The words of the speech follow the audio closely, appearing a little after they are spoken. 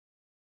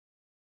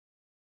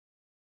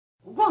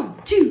1,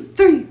 2,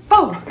 3,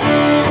 4. Mike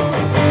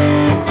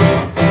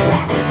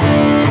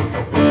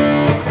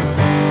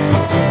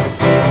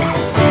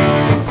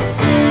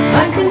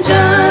and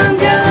John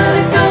got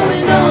it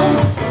going on.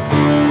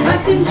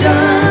 Mike and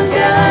John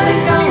got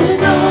it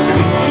going on.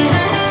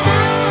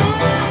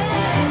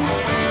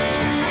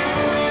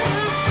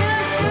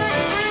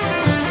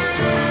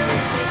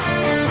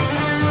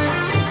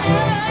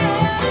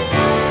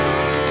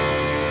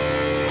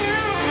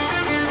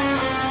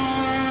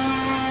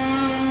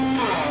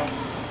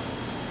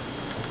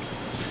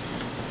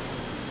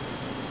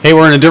 Hey,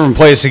 we're in a different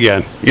place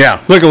again.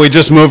 Yeah. Look, we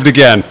just moved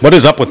again. What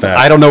is up with that?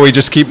 I don't know. We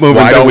just keep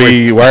moving. Why are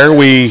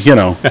we, you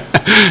know?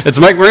 It's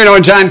Mike Marino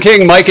and John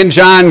King. Mike and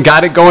John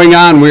got it going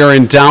on. We are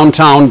in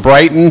downtown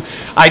Brighton.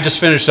 I just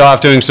finished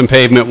off doing some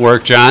pavement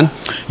work, John.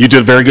 You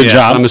did a very good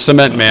job. I'm a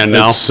cement man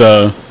now. It's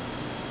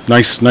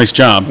nice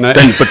job.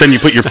 But then you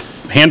put your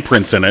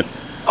handprints in it.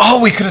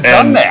 Oh, we could have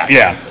done that.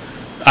 Yeah.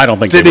 I don't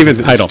think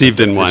Steve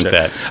didn't want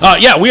that.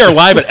 Yeah, we are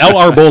live at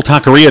Arbol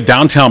Taqueria,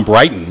 downtown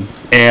Brighton.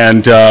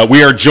 And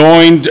we are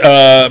joined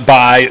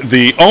by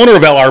the owner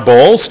of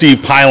Arbol,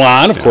 Steve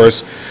Pilon, of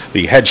course,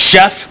 the head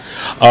chef.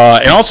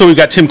 And also we've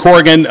got Tim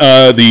Corrigan,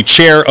 the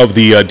chair of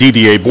the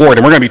DDA board.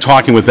 And we're going to be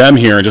talking with them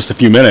here in just a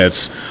few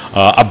minutes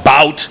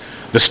about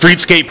the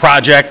Streetscape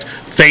Project,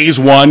 Phase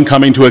 1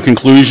 coming to a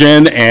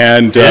conclusion.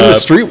 And the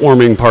street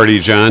warming party,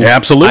 John.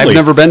 Absolutely. I've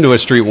never been to a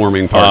street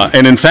warming party.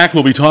 And in fact,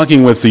 we'll be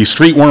talking with the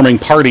street warming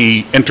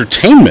party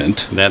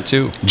entertainment. That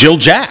too. Jill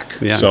Jack.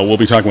 Yeah. So we'll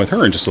be talking with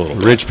her in just a little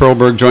bit. Rich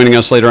Perlberg joining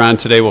us later on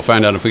today. We'll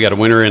find out if we got a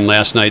winner in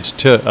last night's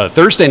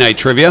Thursday night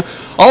trivia.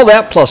 All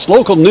that plus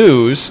local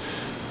news.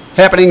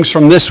 Happenings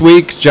from this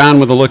week, John,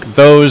 with a look at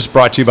those,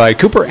 brought to you by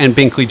Cooper and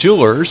Binkley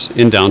Jewelers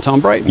in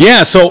downtown Brighton.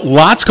 Yeah, so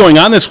lots going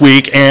on this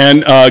week,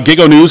 and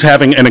Gigo News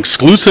having an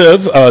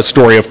exclusive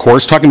story, of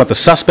course, talking about the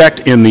suspect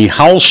in the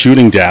Howell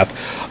shooting death,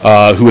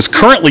 who is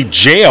currently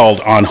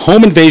jailed on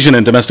home invasion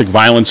and domestic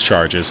violence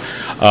charges.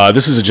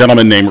 This is a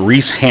gentleman named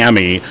Reese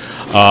Hammy.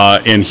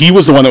 And he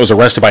was the one that was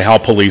arrested by Howell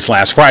police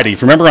last Friday.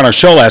 If you remember on our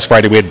show last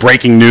Friday, we had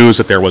breaking news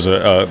that there was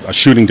a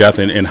shooting death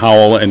in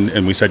Howell,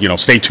 and we said,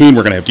 stay tuned,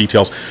 we're going to have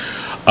details.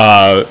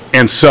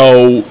 And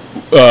so,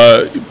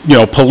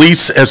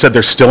 police have said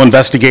they're still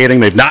investigating.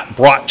 They've not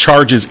brought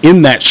charges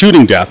in that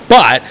shooting death,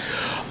 but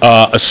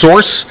a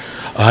source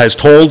has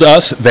told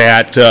us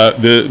that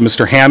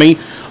Mr. Hammy,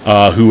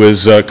 who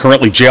is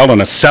currently jailed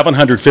on a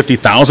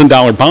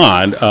 $750,000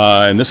 bond,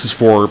 and this is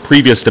for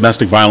previous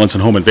domestic violence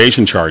and home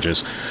invasion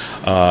charges.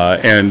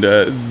 And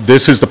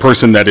this is the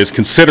person that is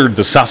considered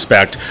the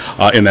suspect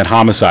in that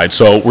homicide.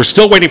 So we're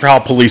still waiting for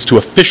Howell police to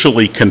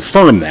officially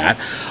confirm that.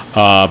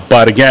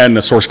 But again,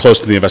 the source close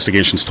to the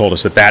investigations told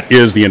us that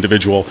is the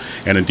individual,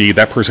 and indeed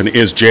that person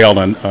is jailed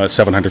on a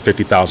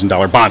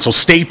 $750,000 bond. So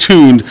stay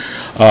tuned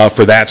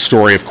for that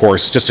story, of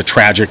course. Just a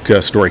tragic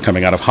story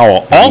coming out of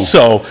Howell.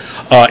 Also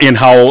in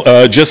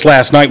Howell, just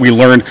last night we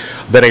learned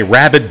that a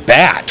rabid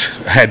bat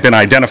had been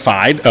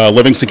identified.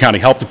 Livingston County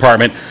Health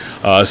Department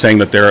saying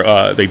that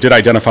they did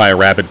identify a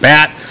rabid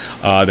bat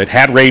that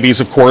had rabies,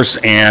 of course,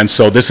 and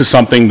so this is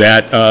something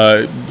that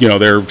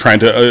they're trying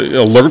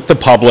to alert the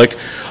public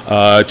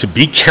to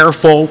be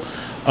careful.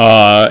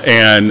 No,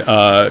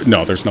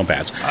 there's no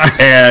bats.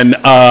 And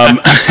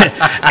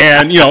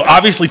obviously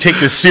take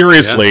this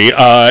seriously.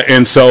 Yeah.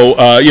 And so,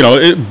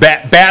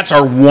 bats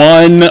are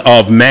one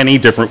of many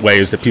different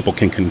ways that people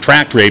can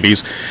contract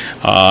rabies.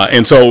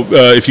 And so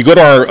if you go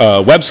to our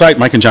website,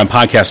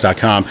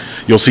 mikeandjohnpodcast.com,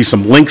 you'll see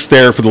some links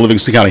there for the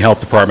Livingston County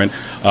Health Department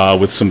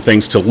with some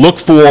things to look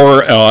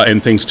for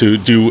and things to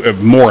do,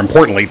 more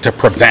importantly, to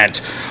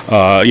prevent,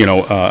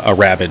 a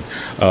rabid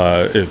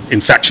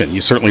infection.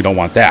 You certainly don't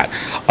want that.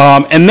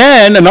 And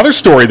then another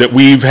story that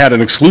we've had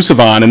an exclusive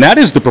on, and that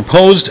is the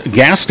proposed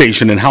gas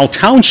station in Howell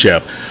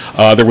Township.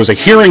 There was a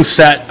hearing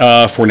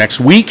set for next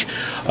week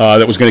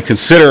that was going to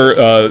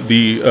consider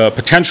the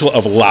potential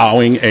of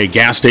allowing a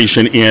gas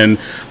station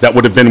that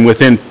would have been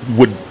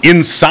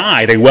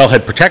inside a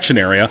wellhead protection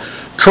area.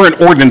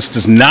 Current ordinance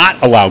does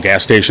not allow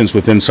gas stations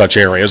within such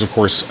areas, of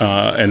course,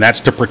 and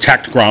that's to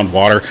protect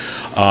groundwater.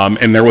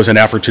 And there was an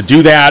effort to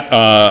do that.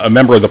 A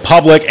member of the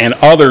public and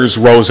others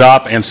rose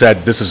up and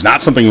said, this is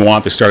not something we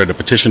want. They started a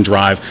petition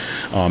drive.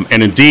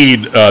 And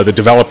indeed, the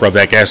developer of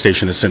that gas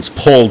station has since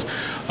pulled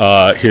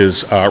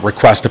his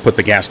request to put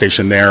the gas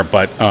station there.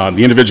 But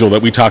the individual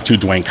that we talked to,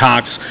 Dwayne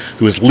Cox,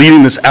 who is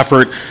leading this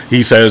effort,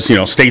 he says,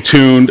 stay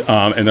tuned,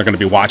 and they're going to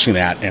be watching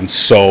that, and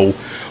so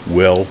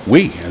will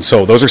we. And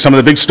so those are some of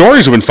the big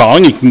stories we've been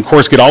following. You can, of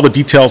course, get all the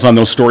details on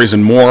those stories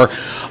and more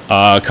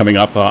coming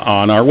up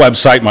on our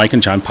website,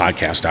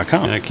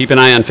 mikeandjohnpodcast.com. Keep an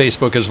eye on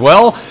Facebook as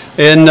well.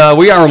 And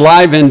we are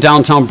live in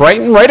downtown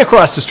Brighton, right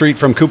across the street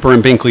from Cooper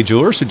and Binkley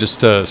Jewelers, who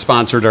just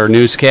sponsored our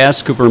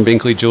newscast. Cooper and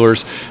Binkley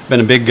Jewelers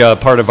been a big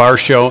part of our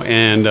show,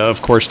 and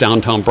of course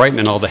downtown Brighton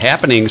and all the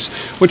happenings,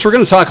 which we're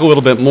going to talk a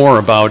little bit more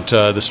about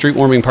the street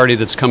warming party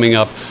that's coming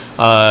up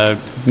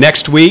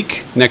Next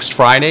week, next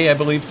Friday, I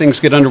believe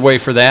things get underway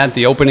for that.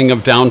 The opening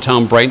of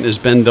downtown Brighton has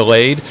been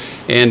delayed.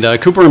 And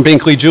Cooper and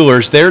Binkley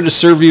Jewelers, there to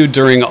serve you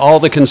during all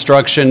the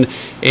construction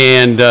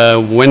and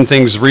when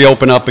things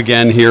reopen up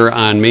again here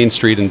on Main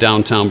Street in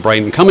downtown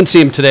Brighton. Come and see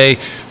them today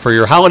for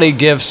your holiday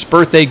gifts,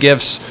 birthday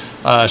gifts,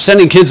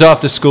 sending kids off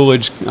to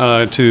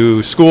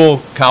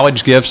school,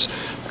 college gifts.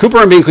 Cooper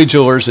and Binkley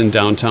Jewelers in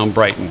downtown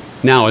Brighton.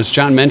 Now, as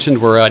John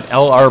mentioned, we're at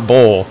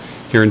Arbol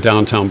here in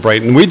downtown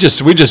Brighton. We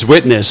just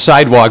witnessed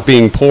sidewalk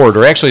being poured,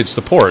 or actually it's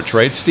the porch,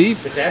 right,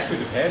 Steve? It's actually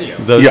the patio.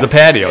 The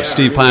patio. Yeah,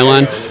 Steve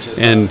Pilon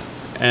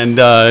and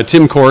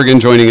Tim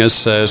Corrigan joining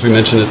us, as we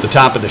mentioned at the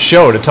top of the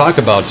show, to talk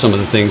about some of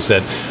the things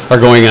that are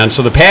going on.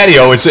 So the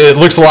patio, it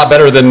looks a lot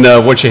better than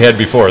what you had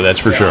before, that's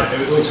for sure.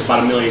 It looks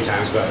about 1,000,000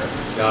 times better.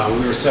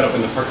 We were set up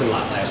in the parking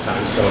lot last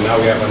time, so now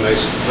we have a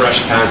nice,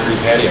 fresh concrete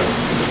patio.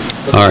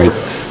 All right.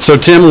 So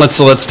Tim,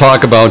 let's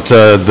talk about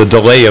the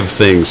delay of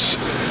things.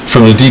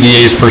 From the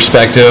DDA's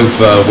perspective,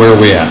 where are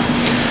we at?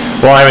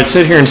 Well, I would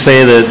sit here and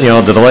say that,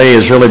 the delay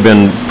has really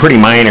been pretty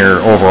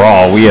minor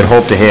overall. We had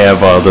hoped to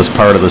have this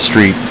part of the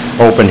street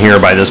open here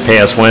by this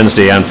past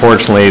Wednesday.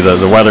 Unfortunately,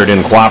 the weather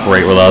didn't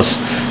cooperate with us,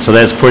 so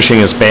that's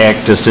pushing us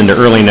back just into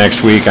early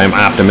next week. I'm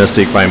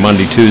optimistic by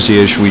Monday,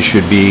 Tuesday-ish, we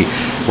should be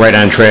right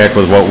on track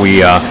with what we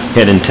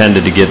had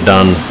intended to get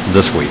done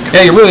this week.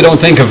 Yeah, you really don't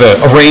think of a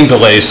rain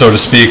delay, so to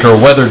speak, or a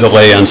weather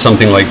delay on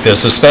something like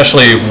this,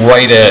 especially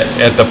right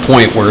at the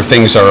point where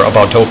things are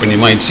about to open. You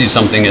might see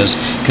something as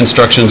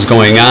construction's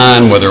going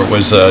on, whether it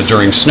was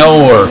during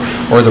snow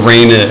or the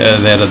rain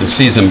that of the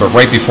season, but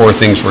right before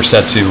things were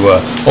set to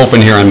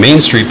open here on Main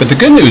Street. But the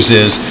good news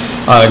is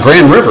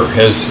Grand River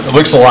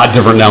looks a lot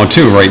different now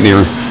too, right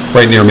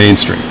near Main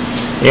Street.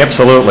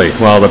 Absolutely.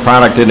 Well, the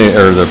project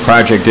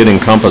did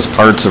encompass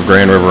parts of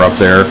Grand River up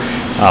there,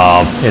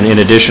 and in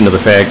addition to the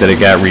fact that it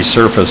got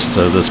resurfaced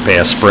this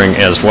past spring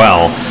as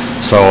well.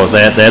 So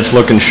that's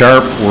looking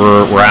sharp.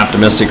 We're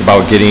optimistic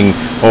about getting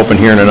open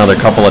here in another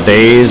couple of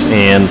days,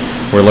 and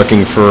we're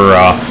looking for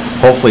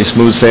hopefully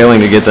smooth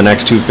sailing to get the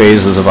next 2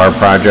 phases of our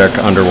project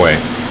underway.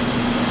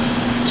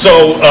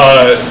 So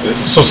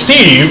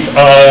Steve,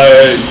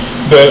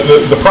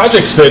 the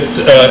projects that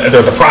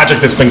the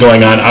project that's been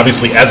going on,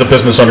 obviously as a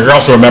business owner, you're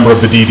also a member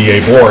of the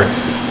DDA board.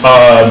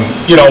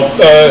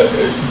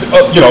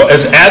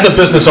 As a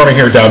business owner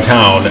here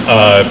downtown,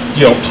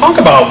 talk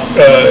about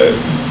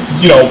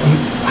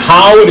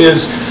how it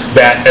is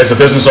that as a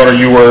business owner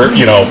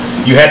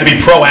you had to be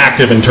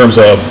proactive in terms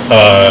of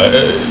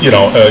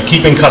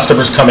keeping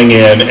customers coming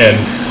in and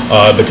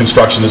the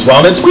construction as well.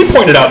 And as we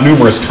pointed out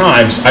numerous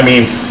times, I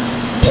mean,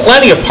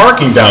 plenty of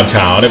parking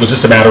downtown. It was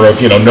just a matter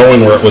of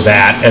knowing where it was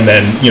at and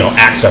then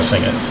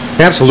accessing it.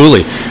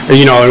 Absolutely.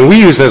 And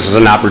we use this as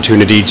an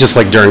opportunity, just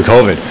like during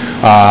COVID,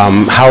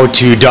 how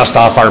to dust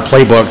off our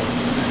playbook,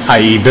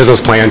 i.e.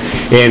 business plan,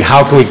 and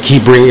how can we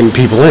keep bringing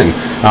people in.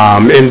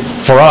 And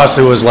for us,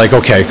 it was like,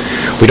 okay,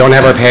 we don't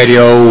have our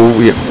patio,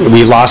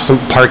 we lost some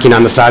parking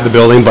on the side of the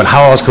building, but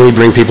how else can we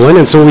bring people in?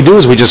 And so what we do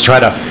is we just try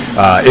to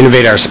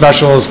innovate our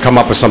specials, come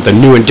up with something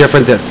new and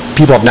different that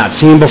people have not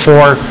seen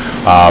before.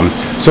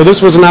 So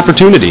this was an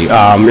opportunity.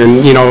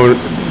 And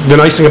the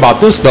nice thing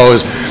about this, though,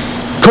 is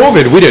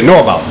COVID, we didn't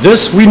know about.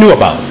 This, we knew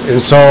about.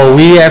 And so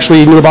we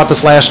actually knew about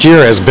this last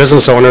year as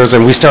business owners,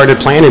 and we started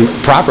planning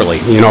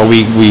properly.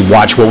 We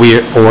watch what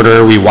we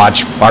order, we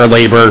watch our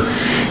labor,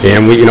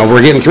 and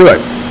we're getting through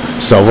it.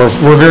 So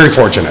we're very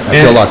fortunate.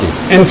 I feel lucky.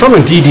 And from a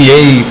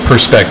DDA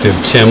perspective,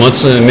 Tim,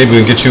 let's maybe we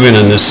can get you in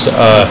on this.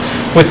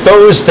 With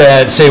those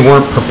that say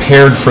weren't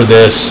prepared for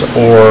this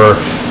or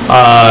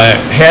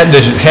had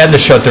to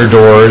shut their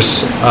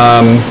doors,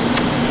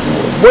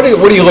 what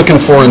are you looking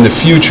for in the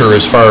future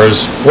as far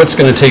as what's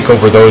going to take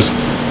over those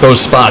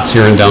spots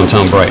here in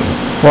downtown Brighton?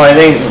 Well, I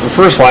think,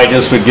 first of all, I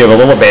just would give a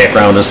little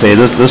background to say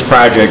this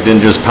project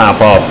didn't just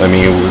pop up. I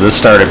mean, this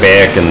started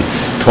back in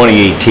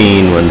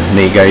 2018 when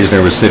Nate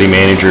Geisner was city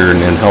manager and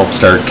helped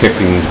start kick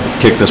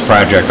this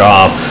project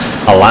off.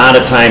 A lot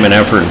of time and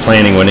effort and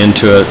planning went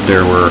into it.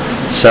 There were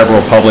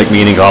several public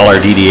meetings. All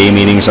our DDA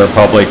meetings are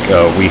public.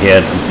 We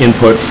had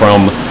input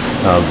from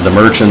the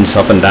merchants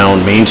up and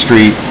down Main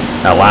Street.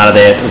 A lot of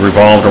that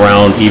revolved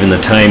around even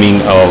the timing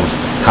of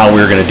how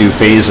we were going to do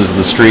phases of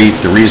the street.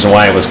 The reason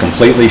why it was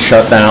completely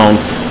shut down,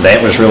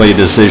 that was really a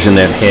decision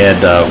that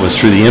was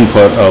through the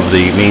input of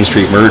the Main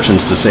Street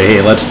merchants to say,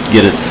 hey, let's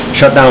get it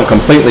shut down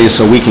completely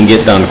so we can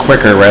get done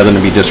quicker rather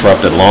than be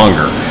disrupted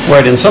longer.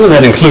 Right, and some of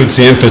that includes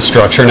the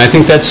infrastructure, and I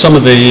think that's some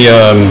of the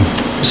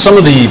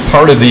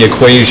part of the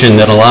equation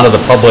that a lot of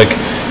the public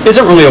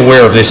isn't really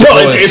aware of. They say,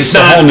 it's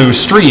not a whole new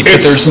street,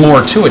 but there's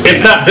more to it. It's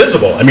not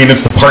visible. I mean,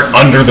 it's the part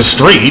under the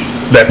street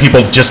that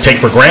people just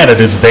take for granted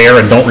is there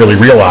and don't really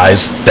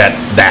realize that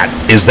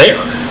is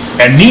there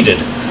and needed.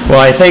 Well,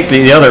 I think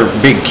the other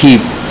big key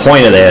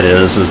point of that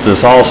is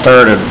this all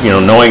started,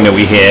 knowing that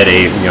we had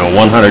a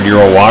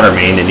 100-year-old water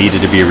main that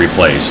needed to be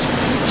replaced.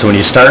 So when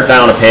you start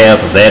down a path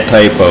of that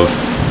type of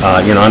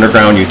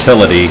underground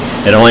utility,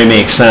 it only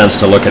makes sense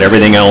to look at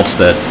everything else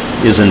that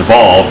is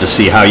involved to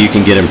see how you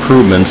can get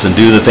improvements and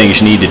do the things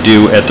you need to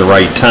do at the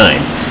right time.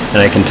 And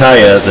I can tell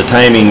you, the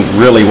timing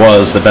really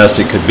was the best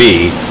it could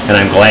be, and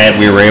I'm glad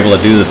we were able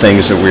to do the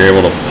things that we were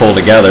able to pull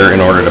together in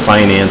order to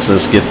finance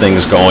this, get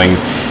things going,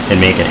 and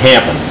make it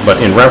happen.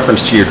 But in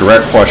reference to your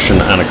direct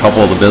question on a couple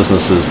of the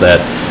businesses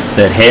that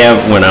have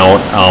went out,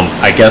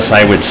 I guess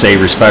I would say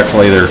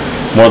respectfully, there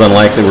more than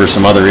likely were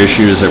some other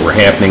issues that were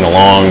happening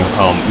along,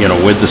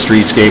 with the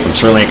streetscape. I'm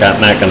certainly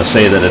not going to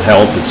say that it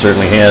helped. It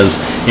certainly has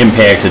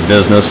impacted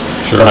business.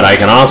 Sure. But I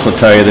can also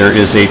tell you there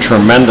is a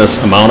tremendous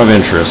amount of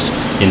interest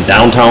in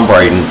downtown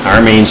Brighton,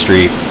 our Main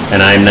Street,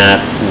 and I'm not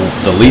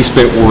the least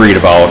bit worried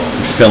about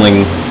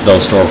filling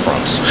those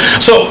storefronts.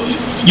 So,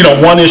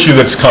 one issue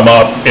that's come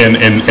up,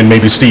 and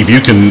maybe Steve,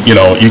 you can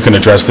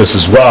address this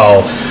as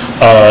well.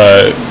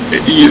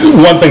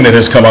 One thing that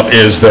has come up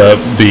is the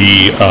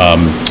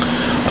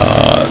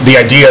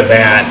idea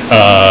that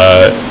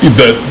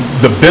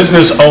the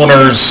business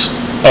owners,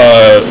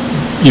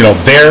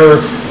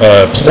 their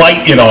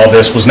plight in all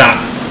this was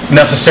not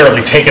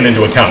necessarily taken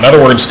into account. In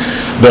other words,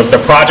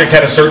 the project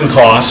had a certain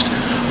cost.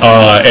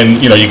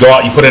 And you go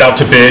out, you put it out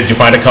to bid, you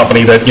find a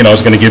company that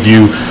is going to give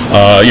you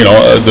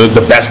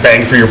the best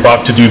bang for your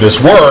buck to do this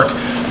work,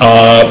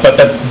 but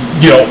that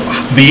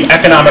the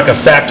economic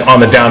effect on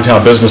the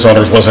downtown business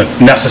owners wasn't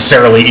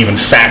necessarily even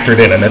factored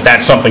in, and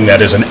that's something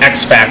that is an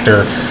X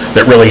factor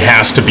that really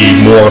has to be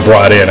more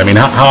brought in. I mean,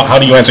 how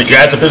do you answer,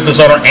 as a business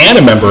owner and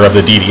a member of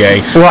the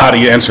DDA, how do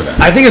you answer that?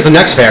 I think as an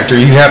X factor,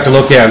 you have to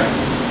look at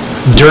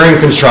during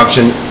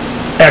construction,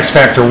 X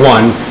factor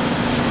 1,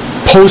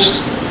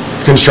 post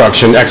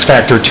construction, X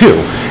factor 2.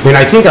 And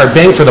I think our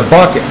bang for the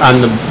buck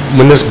on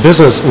when this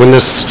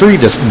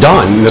street is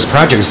done, and this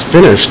project is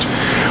finished,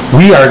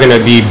 we are going to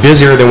be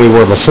busier than we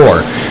were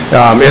before.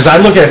 As I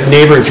look at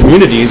neighboring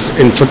communities,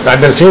 and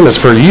I've been saying this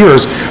for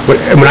years,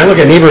 when I look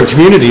at neighboring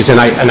communities and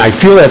I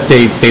feel that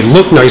they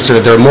look nicer,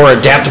 they're more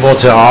adaptable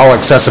to all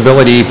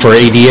accessibility for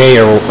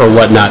ADA or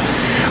whatnot,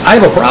 I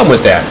have a problem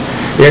with that.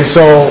 And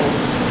so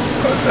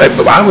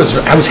I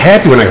was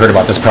happy when I heard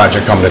about this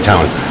project coming to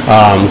town,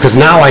 because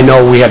now I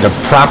know we had the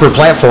proper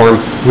platform,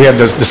 we had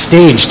the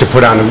stage to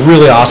put on a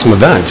really awesome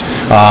event.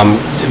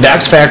 The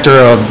X factor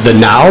of the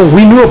now,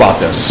 we knew about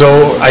this,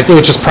 so I think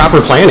it's just proper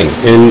planning.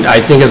 And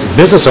I think as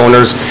business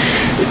owners,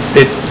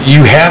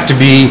 you have to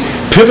be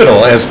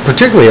pivotal,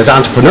 particularly as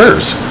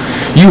entrepreneurs.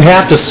 You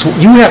have to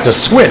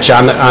switch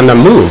on the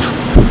move.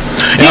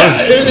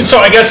 Yeah. So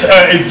I guess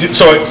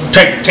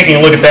taking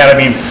a look at that, I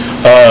mean,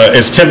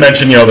 as Tim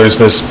mentioned, there's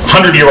this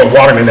 100-year-old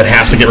water main that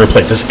has to get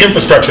replaced. This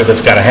infrastructure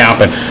that's got to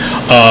happen,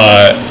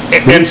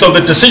 and so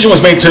the decision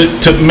was made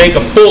to make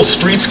a full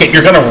streetscape.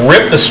 You're going to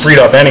rip the street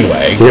up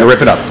anyway. You're going to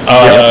rip it up.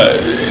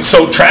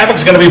 So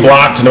traffic's going to be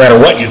blocked no matter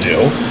what you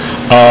do.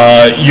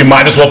 You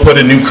might as well put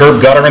a new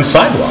curb, gutter, and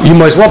sidewalk. You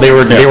might as well. They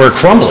were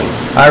crumbling.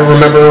 I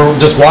remember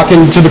just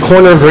walking to the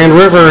corner of Grand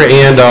River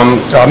and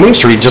Main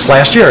Street just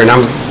last year, and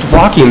I'm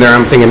walking there,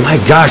 I'm thinking, my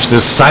gosh,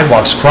 this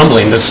sidewalk's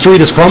crumbling, the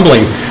street is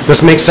crumbling,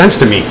 this makes sense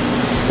to me.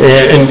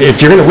 And if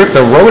you're going to rip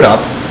the road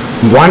up,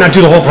 why not do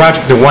the whole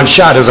project in one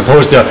shot, as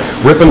opposed to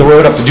ripping the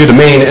road up to do the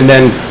main and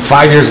then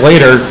 5 years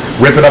later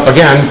rip it up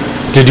again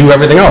to do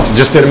everything else? It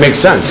just didn't make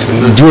sense.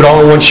 Do it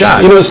all in one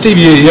shot. Steve,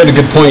 you had a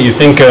good point. You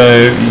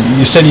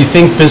said you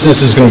think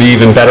business is going to be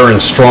even better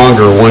and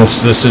stronger once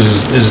this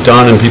is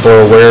done and people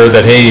are aware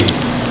that, hey,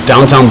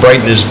 downtown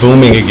Brighton is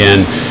booming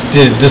again.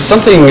 Does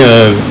something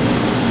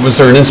was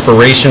there an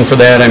inspiration for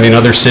that? I mean,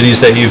 other cities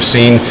that you've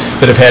seen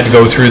that have had to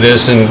go through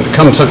this, and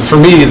for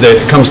me,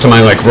 it comes to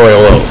mind like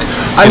Royal Oak.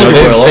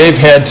 They've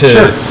had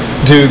to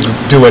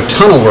do a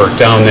ton of work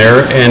down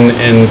there,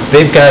 and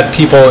they've got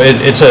people.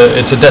 It's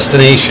a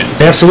destination.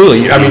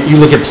 Absolutely. I mean, you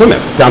look at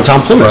Plymouth,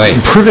 downtown Plymouth.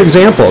 Right. Perfect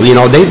example.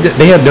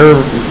 They had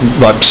their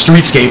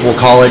streetscape, we'll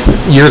call it,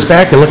 years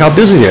back, and look how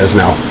busy it is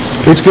now.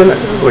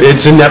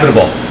 It's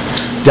inevitable.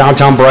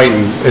 Downtown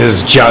Brighton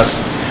is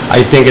just,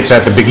 I think it's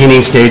at the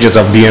beginning stages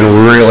of being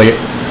really,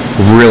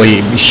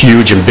 really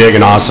huge and big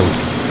and awesome.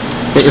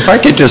 If I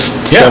could just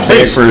step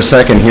back for a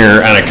second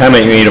here on a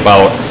comment you made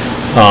about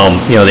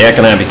the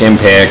economic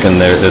impact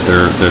and that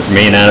there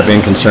may not have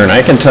been concern.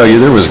 I can tell you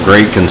there was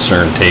great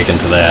concern taken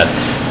to that.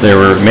 There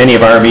were many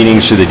of our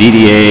meetings through the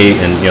DDA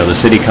and the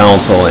city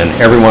council and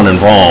everyone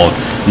involved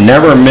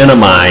never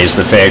minimized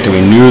the fact that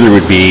we knew there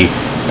would be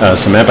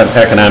some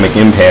economic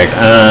impact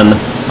on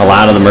a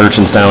lot of the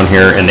merchants down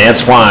here, and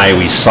that's why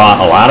we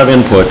sought a lot of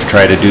input to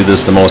try to do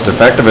this the most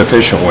effective,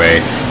 efficient way.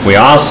 We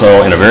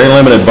also, in a very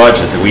limited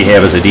budget that we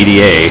have as a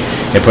DDA,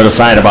 have put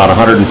aside about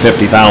 $150,000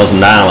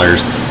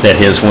 that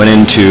has went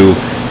into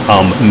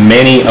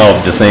many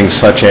of the things,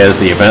 such as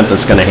the event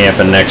that's going to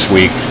happen next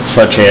week,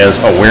 such as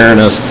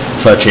awareness,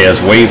 such as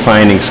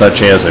wayfinding,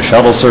 such as a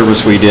shuttle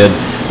service we did,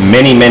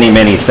 many, many,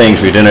 many things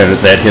we did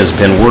that has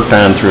been worked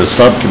on through a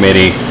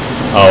subcommittee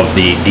of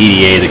the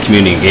DDA, the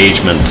Community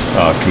Engagement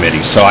Committee.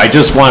 So I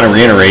just want to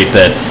reiterate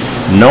that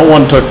No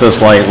one took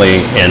this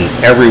lightly, and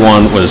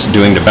everyone was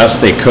doing the best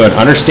they could,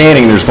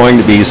 understanding there's going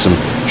to be some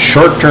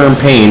short-term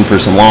pain for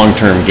some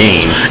long-term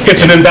gain.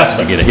 It's an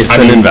investment. It's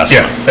an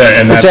investment.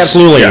 Yeah, and It's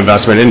absolutely an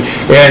investment.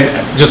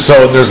 And just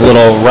so there's a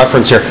little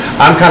reference here,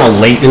 I'm kind of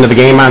late into the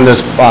game on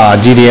this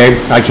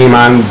DDA. I came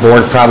on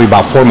board probably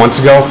about 4 months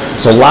ago.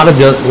 So a lot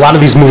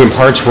of these moving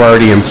parts were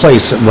already in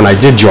place when I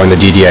did join the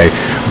DDA.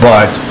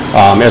 But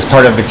as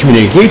part of the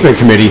Community Engagement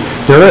Committee,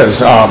 there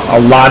is a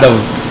lot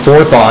of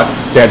forethought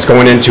that's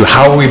going into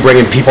how are we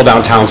bringing people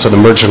downtown so the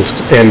merchants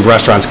and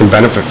restaurants can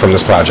benefit from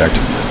this project.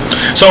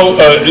 So,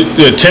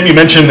 Tim, you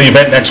mentioned the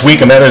event next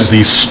week, and that is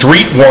the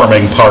street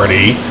warming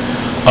party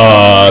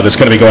that's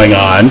going to be going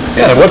on.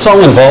 Yeah, what's all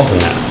involved in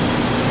that?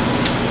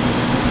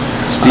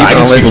 Steve, I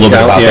can speak a little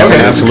bit about that.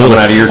 Absolutely.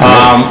 Out of your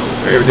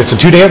It's a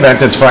 2-day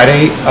event. It's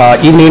Friday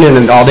evening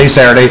and all day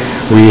Saturday.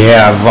 We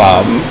have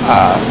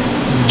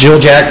Jill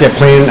Jack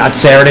playing on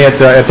Saturday at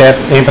that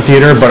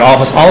amphitheater, but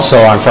also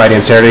on Friday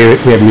and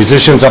Saturday we have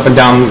musicians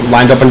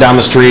lined up and down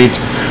the street.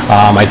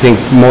 I think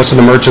most of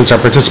the merchants are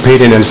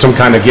participating in some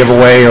kind of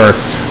giveaway or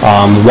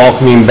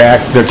welcoming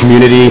back the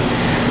community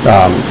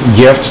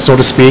gift, so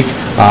to speak.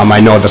 I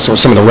know that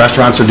some of the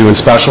restaurants are doing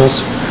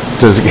specials.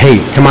 Hey,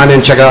 come on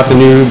in, check out the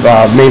new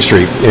Main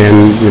Street,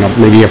 and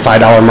maybe a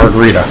 $5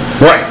 margarita.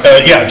 Right.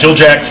 Yeah, Jill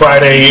Jack,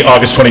 Friday,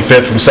 August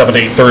 25th from 7 to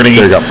 8:30.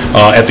 There you go.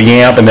 At the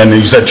AMP, and then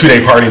you said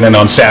 2-day party, and then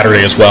on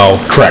Saturday as well.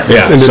 Correct.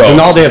 Yeah. It's an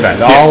all-day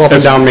event, all up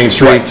and down Main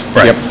Street.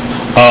 Right. Yep.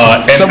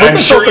 And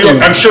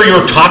I'm sure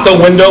your taco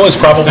window is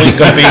probably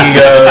going to be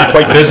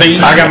quite busy.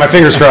 I got my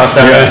fingers crossed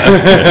on it.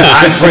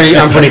 I'm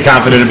pretty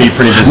confident it'll be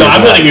pretty busy. No,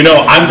 I'm letting you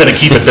know I'm going to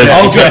keep it busy.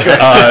 Okay.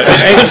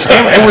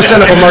 And we're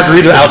setting up a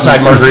margarita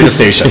outside Margarita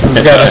Station.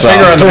 He's got his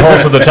finger on the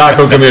pulse of the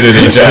taco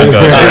community, Jack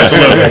does.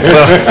 Absolutely.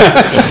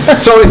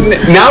 So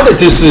now that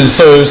this is,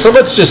 so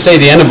let's just say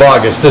the end of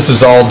August, this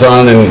is all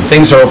done and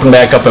things are opened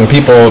back up and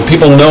people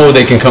know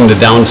they can come to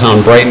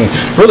downtown Brighton.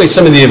 Really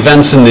some of the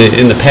events in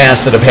the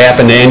past that have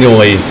happened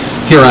annually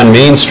here on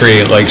Main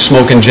Street, like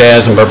Smoke and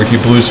Jazz and Barbecue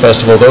Blues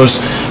Festival, those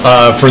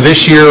for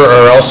this year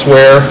are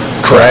elsewhere,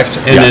 correct?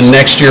 And yes. then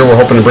next year we're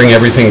hoping to bring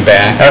everything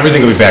back.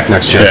 Everything will be back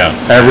next year. Yeah.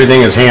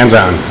 Everything is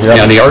hands-on. Yep.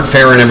 Yeah, the art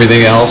fair and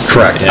everything else.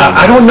 Correct. Yeah.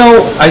 I don't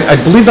know. I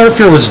believe the art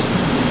fair was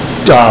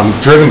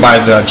driven by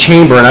the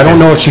chamber, and I don't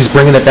know if she's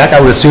bringing it back. I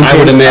would assume. I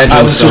would imagine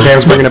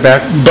Pam's bringing it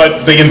back.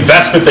 But the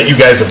investment that you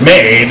guys have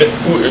made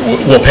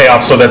will pay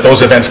off so that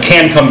those events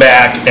can come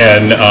back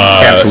and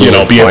be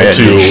able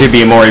to. It should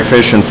be more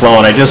efficient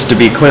flow. And just to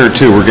be clear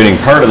too, we're getting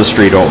part of the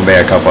street open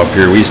back up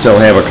here. We still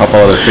have a couple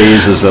other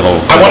phases that'll.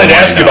 I wanted to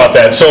ask you about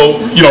that.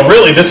 So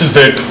really, this is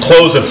the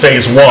close of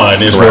phase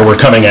 1 is where we're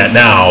coming at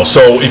now.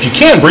 So if you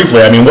can briefly,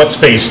 what's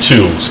phase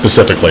 2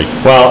 specifically?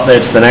 Well,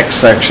 it's the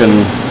next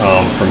section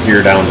from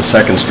here down to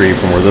 2nd Street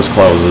from where this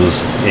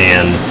closes,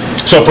 and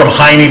so from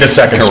Heine to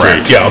 2nd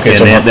Street. Yeah, okay. And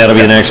So that'll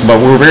be the next,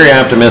 but we're very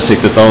optimistic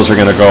that those are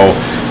going to go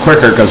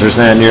quicker because there's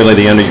not nearly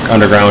the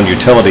underground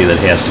utility that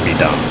has to be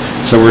done.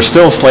 So we're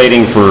still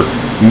slating for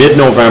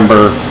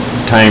mid-November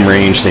time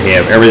range to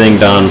have everything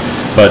done,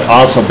 but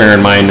also bear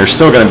in mind there's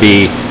still going to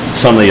be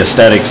some of the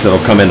aesthetics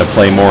that'll come into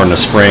play more in the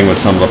spring with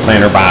some of the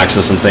planter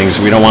boxes and things.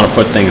 We don't want to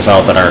put things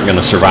out that aren't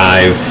going to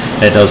survive.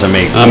 It doesn't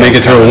make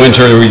it through a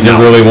winter we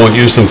really won't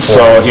use them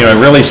for. So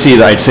really see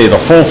that I'd say the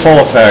full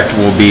effect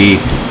will be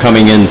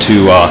coming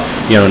into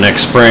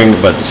next spring,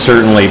 but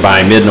certainly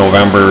by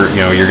mid-November,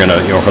 you're going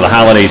to for the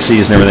holiday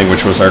season, everything,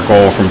 which was our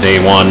goal from day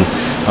one,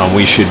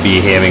 we should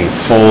be having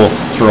full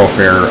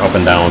thoroughfare up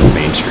and down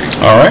Main Street.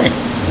 All right.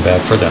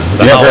 Back for the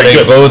Yeah, very holiday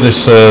good. glow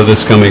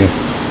this coming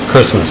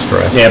Christmas,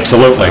 correct? Yeah,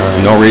 absolutely. All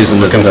right. No reason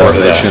that forward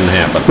to that that. shouldn't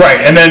happen.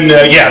 Right, and then,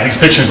 these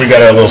pictures, we've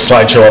got a little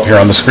slideshow up here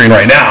on the screen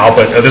right now,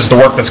 but this is the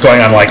work that's going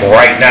on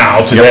right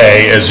now,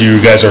 today, as you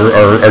guys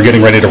are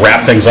getting ready to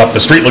wrap things up. The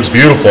street looks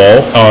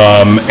beautiful,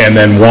 and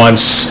then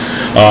once,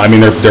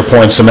 they're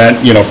pouring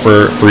cement,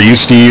 for you,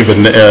 Steve,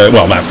 and,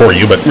 well, not for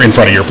you, but in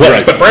front of your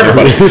place, but for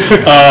everybody.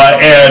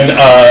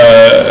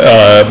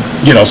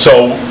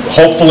 So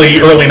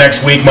hopefully early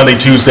next week, Monday,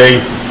 Tuesday,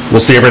 we'll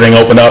see everything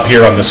open up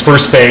here on this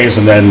first phase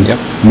and then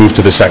move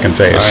to the second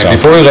phase. All right,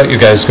 before we let you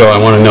guys go, I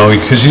want to know,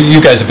 because you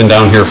guys have been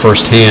down here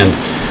firsthand,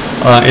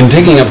 in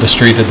digging up the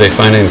street, did they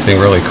find anything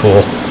really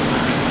cool?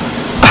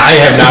 I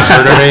have not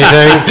heard of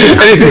anything.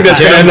 Anything that's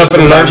going to end up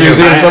in an art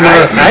museum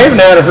somewhere? I have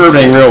not heard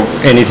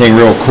anything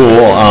real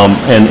cool,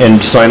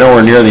 and so I know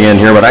we're near the end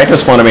here, but I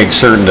just want to make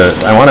certain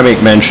I want to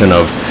make mention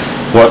of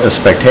what a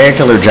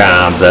spectacular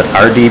job that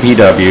our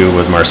DPW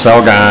with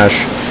Marcel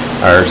Gosh,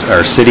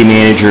 our city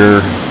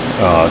manager,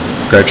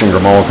 Gretchen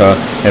Gromolka,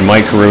 and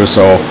Mike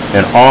Caruso,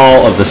 and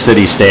all of the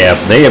city staff.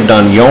 They have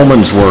done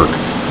yeoman's work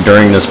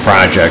during this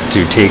project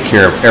to take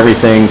care of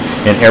everything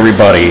and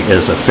everybody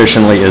as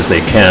efficiently as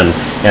they can,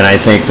 and I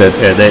think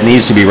that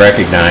needs to be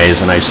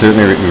recognized, and I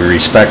certainly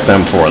respect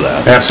them for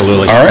that.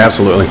 Absolutely. All right.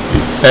 Absolutely.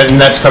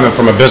 And that's coming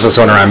from a business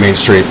owner on Main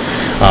Street.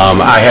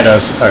 I had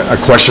a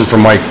question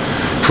from Mike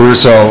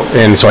Caruso,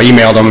 and so I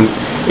emailed him,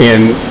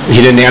 and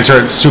he didn't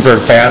answer it super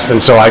fast,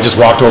 and so I just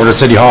walked over to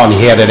City Hall, and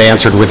he had it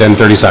answered within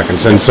 30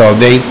 seconds. And so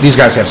these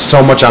guys have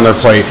so much on their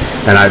plate,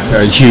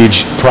 and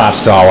huge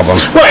props to all of them.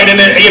 Right, and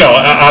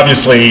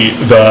obviously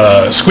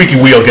the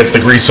squeaky wheel gets the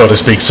grease, so to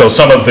speak. So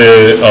some of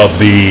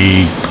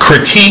the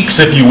critiques,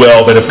 if you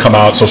will, that have come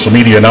out, social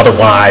media and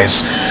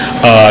otherwise,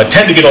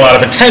 tend to get a lot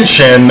of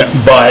attention.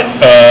 But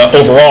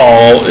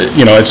overall,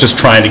 it's just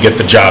trying to get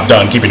the job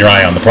done, keeping your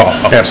eye on the problem.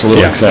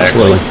 Absolutely,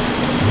 absolutely.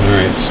 All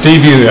right,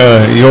 Steve,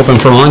 you open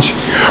for lunch?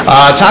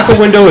 Taco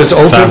window is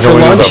open for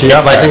lunch.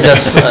 Yep, I think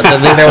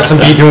that was some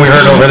beeping we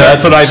heard over there.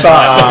 That's what I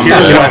thought.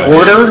 Here's my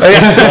order.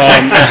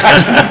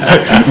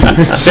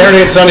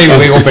 Saturday and Sunday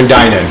we open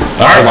dine-in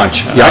for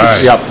lunch.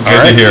 Yep.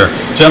 Good to hear.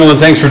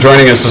 Gentlemen, thanks for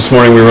joining us this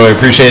morning. We really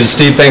appreciate it.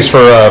 Steve, thanks for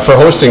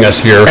hosting us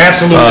here.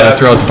 Absolutely.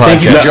 Throughout the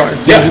podcast.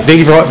 Thank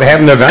you for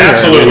having the event.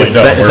 Absolutely.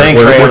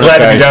 We're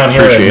glad to be down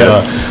here,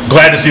 and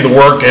glad to see the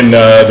work and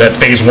that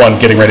phase 1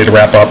 getting ready to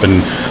wrap up,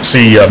 and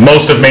see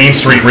most of Main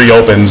Street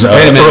reopens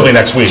early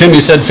next week. Tim,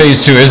 you said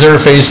phase 2. Is there a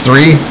phase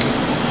 3?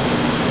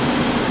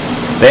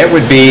 That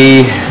would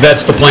be...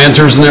 That's the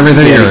planters and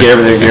everything? Yeah, get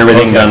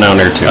everything done down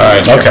there, too. All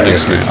right. Okay.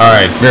 All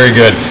right. Very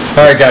good.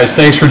 All right, guys.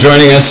 Thanks for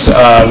joining us.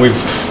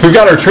 We've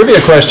got our trivia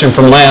question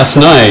from last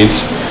night.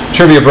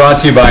 Trivia brought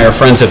to you by our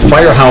friends at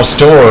Firehouse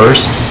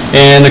Doors.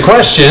 And the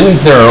question,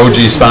 they're our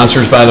OG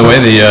sponsors, by the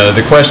way,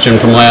 the question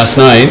from last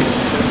night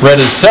read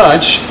as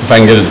such, if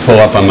I can get it to pull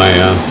up on my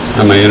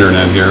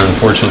internet here.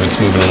 Unfortunately, it's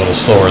moving a little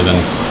slower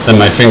than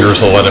my fingers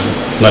will let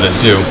it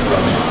do.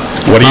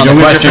 What are you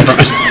doing? Question from...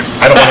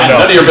 I don't want to know.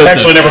 None of your business.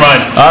 Actually, never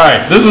mind. All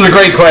right, this is a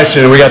great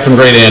question, and we got some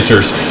great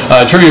answers.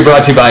 Trivia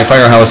brought to you by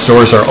Firehouse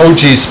Stores, our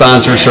OG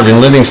sponsor,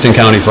 serving Livingston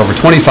County for over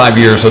 25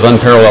 years with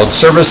unparalleled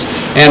service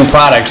and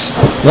products.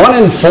 1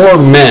 in 4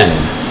 men,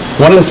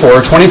 1 in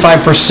 4,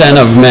 25%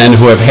 of men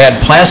who have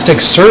had plastic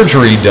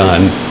surgery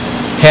done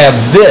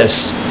have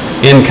this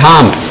in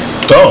common.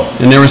 Oh.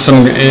 And there was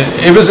some.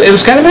 It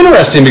was kind of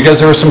interesting because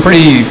there were some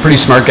pretty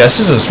smart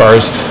guesses as far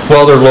as,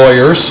 well, they're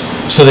lawyers,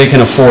 so they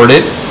can afford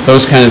it.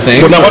 Those kind of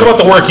things. Well, now, what about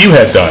the work you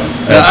had done?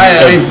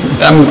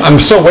 I'm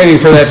still waiting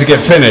for that to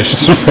get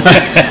finished.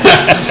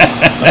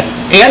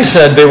 Ann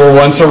said they were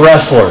once a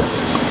wrestler.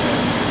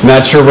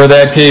 Not sure where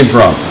that came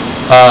from.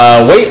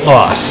 Weight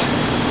loss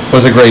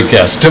was a great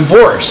guess.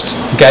 Divorced.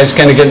 Guys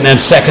kind of getting that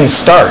second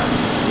start.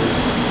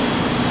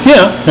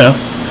 Yeah.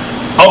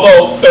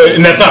 Although,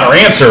 and that's not our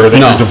answer, that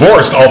you're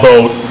divorced,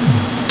 although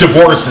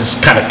divorce is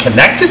kind of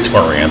connected to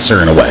our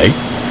answer in a way.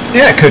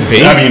 Yeah, it could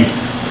be. I mean,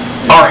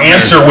 our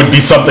answer would be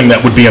something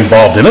that would be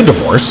involved in a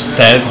divorce.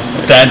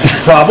 That's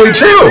probably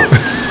true.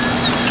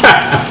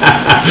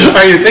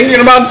 Are you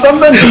thinking about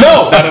something?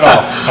 No, not at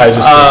all. I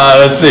just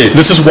let's see.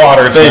 This is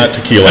water, it's not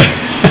tequila.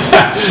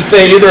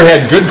 They either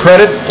had good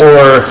credit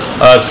or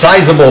a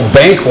sizable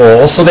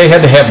bankroll, so they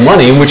had to have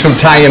money, which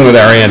would tie in with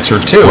our answer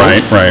too.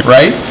 Right.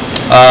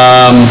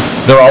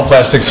 They're all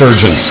plastic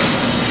surgeons.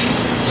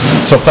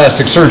 So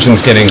plastic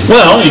surgeons getting...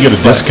 Well, you get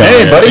a discount.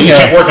 Hey, buddy. You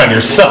can't work on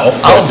yourself.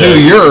 I'll do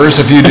yours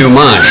if you do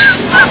mine.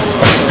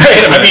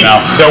 Wait a minute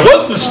now. There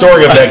was the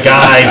story of that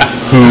guy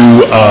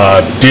who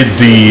did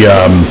the...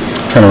 I'm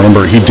trying to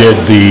remember. He did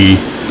the...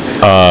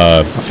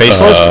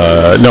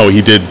 facelift? No,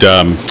 he did...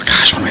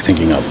 gosh, what am I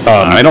thinking of?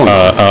 I don't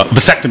know.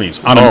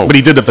 Vasectomies. But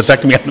he did the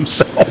vasectomy on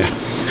himself.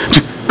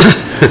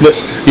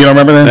 You don't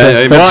remember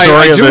that story?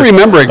 I do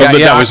remember a guy.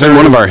 Yeah, it was in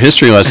one of our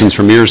history lessons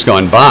from years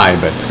gone by.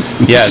 But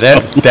yeah,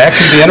 that could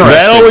be interesting.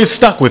 That always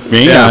stuck with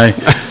me.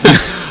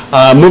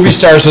 Yeah. Movie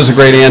stars was a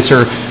great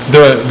answer.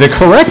 The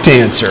correct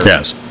answer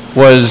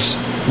was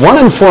 1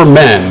 in 4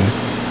 men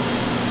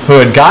who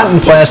had gotten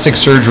plastic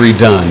surgery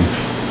done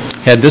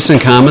had this in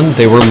common: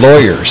 they were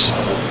lawyers.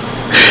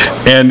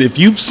 And if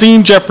you've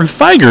seen Jeffrey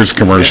Feiger's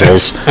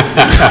commercials,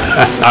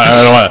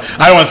 I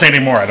don't want to say any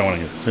more. I don't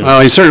want to get.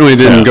 Well, he certainly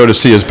didn't go to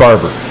see his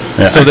barber.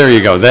 Yeah. So there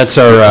you go. That's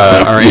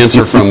our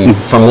answer from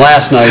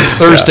last night's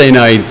Thursday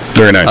night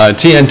Very nice.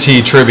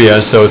 TNT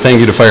trivia. So thank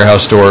you to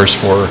Firehouse Doors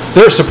for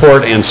their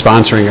support and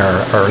sponsoring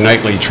our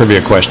nightly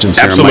trivia questions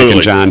here. Absolutely. Mike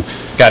and John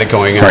got it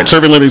going on. All right,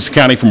 serving Livingston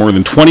County for more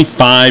than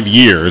 25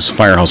 years,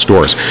 Firehouse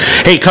Doors.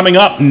 Hey, coming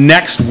up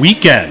next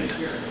weekend,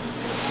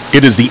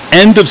 it is the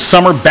end of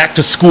summer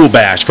back-to-school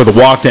bash for the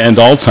Walk to End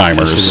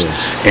Alzheimer's. Yes, it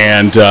is.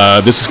 And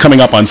this is coming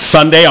up on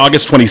Sunday,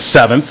 August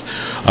 27th.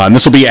 And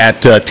this will be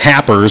at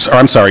Tap Ins.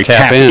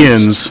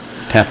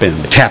 Tap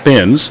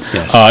Ins.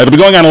 Yes. It'll be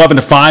going on 11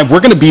 to 5. We're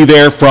going to be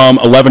there from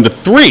 11 to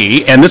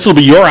 3, and this will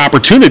be your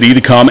opportunity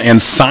to come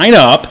and sign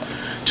up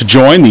to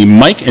join the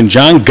Mike and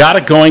John Got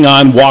It Going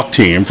On walk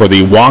team for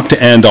the Walk to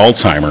End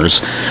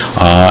Alzheimer's.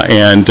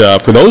 And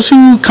for those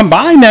who come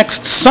by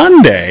next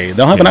Sunday,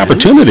 they'll have an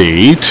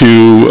opportunity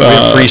to... we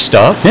have free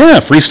stuff?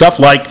 Yeah, free stuff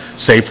like,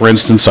 say, for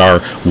instance,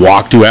 our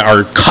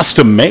our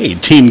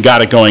custom-made Team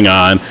Got It Going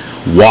On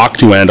Walk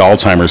to End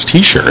Alzheimer's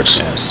T-shirts.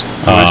 Yes.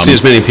 See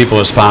as many people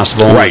as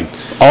possible. Right.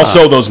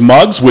 Also, those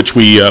mugs, which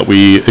we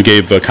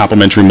gave a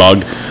complimentary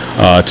mug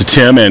to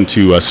Tim and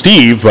to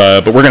Steve,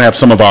 but we're going to have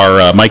some of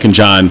our Mike and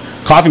John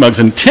coffee mugs.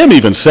 And Tim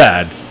even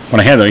said, when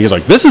I handed him, he's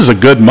like, "This is a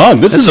good mug.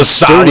 This is a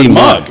sturdy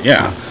mug."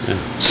 Yeah.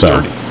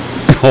 So.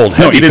 Old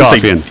No, heavy coffee.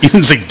 He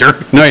didn't say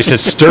dirty. No, he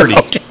said sturdy.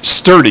 Okay.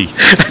 Sturdy.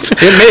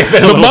 It may have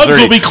been a The little mugs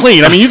dirty. will be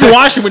clean. I mean, you can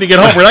wash them when you get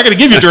home. We're not going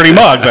to give you dirty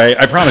mugs.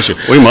 I promise you.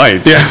 We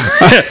might. Yeah.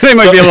 They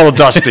might be a little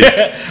dusty.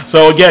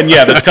 So again,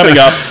 that's coming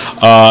up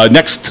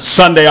next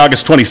Sunday,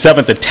 August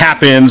 27th at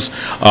Tap-Ins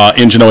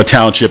in Genoa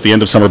Township, the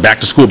end of summer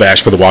back-to-school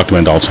bash for the Walk to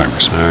End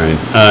Alzheimer's. All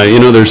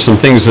right. There's some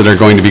things that are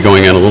going to be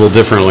going on a little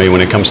differently when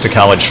it comes to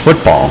college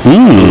football.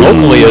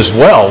 Locally as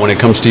well, when it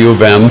comes to U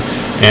of M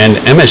and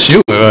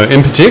MSU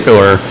in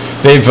particular.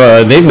 They've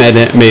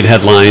made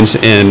headlines,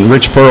 and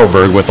Rich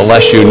Perlberg, with The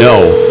Less You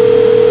Know,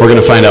 we're going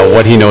to find out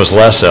what he knows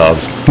less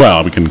of.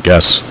 Well, we can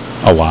guess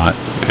a lot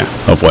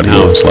of what he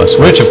knows less of.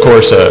 Rich, of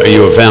course, a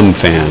U of M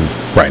fan.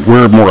 Right,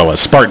 we're more or less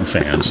Spartan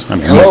fans. I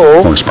mean,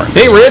 Hello. more Spartan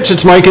Hey, fans. Rich,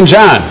 it's Mike and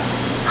John.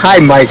 Hi,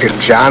 Mike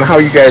and John. How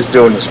are you guys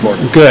doing this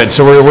morning? Good.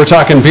 So we're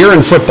talking beer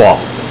and football.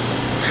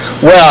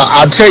 Well,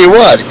 I'll tell you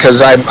what,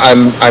 because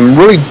I'm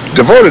really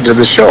devoted to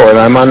the show, and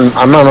I'm on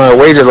my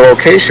way to the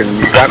location.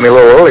 You got me a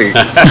little early.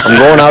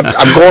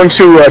 I'm going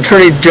to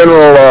Attorney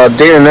General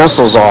Dana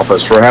Nestle's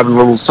office. We're having a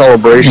little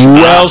celebration.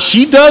 Well,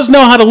 she does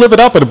know how to live it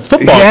up at a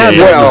football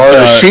game.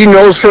 Well, she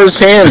knows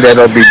firsthand that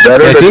it'll be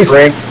better to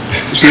drink.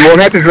 She won't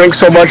have to drink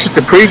so much at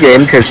the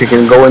pregame because she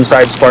can go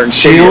inside Spartan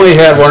She Stadium. only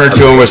had one or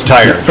two and was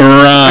tired.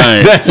 Right.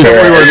 That's what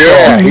we were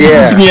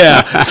told.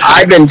 Yeah.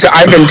 I've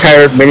been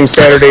tired many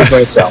Saturdays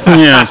myself.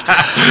 Yes.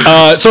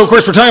 So, of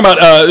course, we're talking about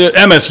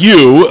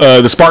MSU.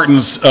 The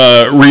Spartans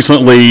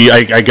recently,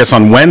 I guess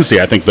on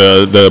Wednesday, I think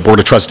the Board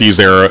of Trustees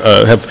there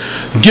have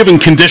given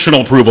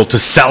conditional approval to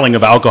selling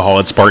of alcohol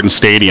at Spartan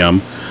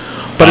Stadium.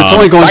 But it's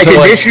only going By to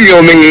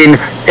conditional mean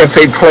if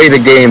they play the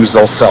games,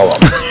 they'll sell them.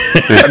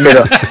 I mean,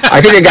 I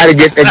think they got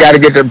to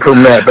get their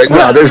permit, but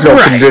no, there's no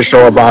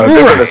conditional about it.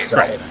 They're going to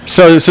sell it.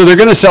 So they're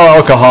going to sell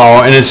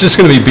alcohol, and it's just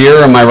going to be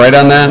beer. Am I right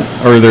on that?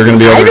 Or they're going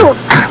to be I other? don't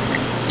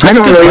know.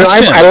 You know,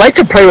 question. I like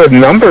to play with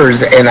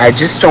numbers, and I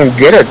just don't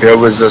get it. There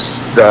was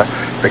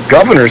the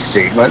governor's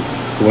statement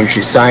when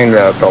she signed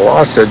the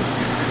law said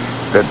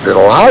that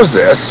allows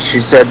this. She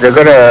said they're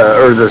going to,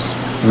 or this,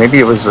 maybe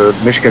it was a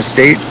Michigan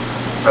State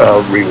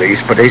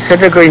release, but they said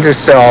they're going to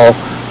sell.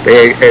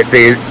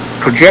 They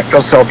project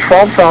they'll sell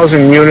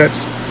 12,000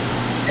 units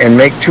and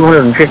make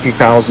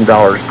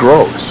 $250,000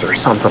 gross or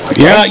something like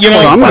that. Yeah,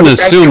 So I'm going to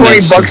assume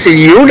that's $20 a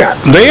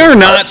unit. They are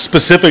not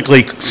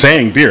specifically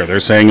saying beer. They're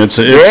saying it's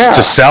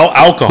to sell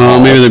alcohol.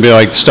 Maybe they'd be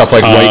like stuff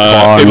like White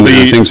Claw and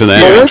things of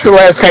that. Well, when's the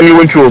last time you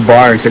went to a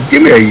bar and said,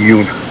 "Give me a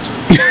unit"?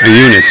 A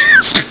unit.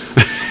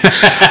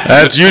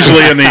 That's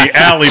usually in the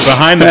alley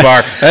behind the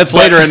bar. That's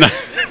later in the.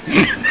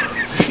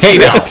 Hey,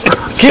 now,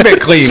 keep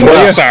it clean. will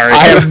Well, you? Sorry.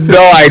 I have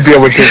no idea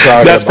what you're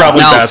talking That's about.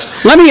 probably Now, best.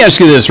 let me ask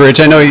you this, Rich.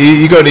 I know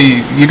you go to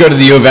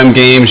the U of M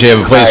games. You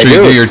have a place I where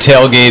you do. do your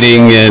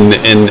tailgating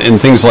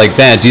and things like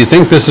that. Do you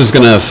think this is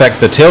going to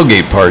affect the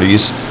tailgate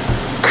parties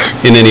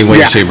in any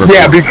way, shape, or form?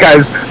 Yeah,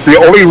 because the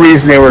only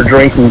reason they were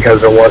drinking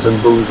because there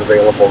wasn't booze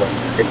available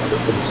in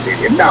the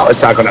stadium. No,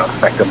 it's not going to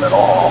affect them at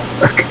all.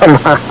 Come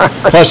on.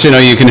 Plus,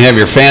 you can have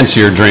your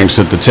fancier drinks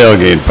at the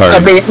tailgate party. I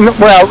mean,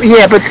 well,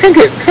 yeah, but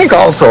think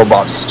also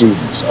about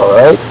students, all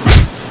right?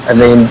 I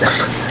mean,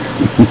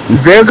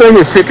 they're going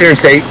to sit there and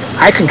say,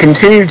 I can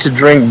continue to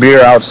drink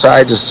beer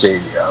outside the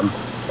stadium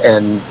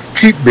and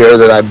cheap beer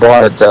that I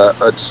bought at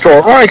the store,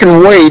 or I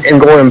can wait and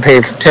go and pay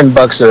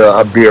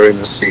 $10 a beer in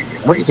the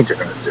stadium. What do you think they're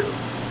going to do?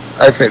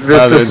 I think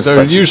this is they're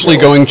such a usually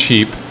joke. going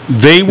cheap.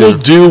 They will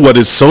do what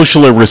is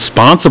socially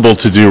responsible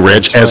to do,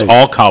 Rich, as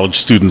all college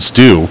students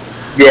do.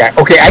 Yeah,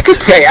 okay, I could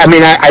tell you, I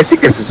mean, I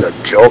think this is a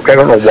joke. I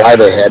don't know why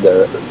they had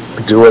to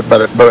do it,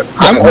 but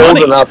I'm old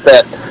money. enough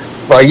that,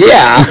 well,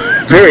 yeah,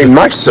 very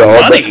much so.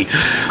 Money. But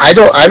I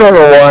don't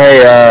know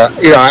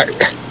why,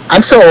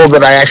 I'm so old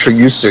that I actually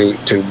used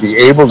to be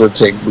able to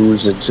take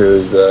booze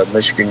into the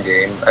Michigan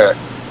game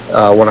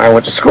when I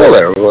went to school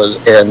there.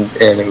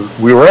 And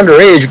we were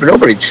underage, but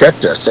nobody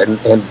checked us. And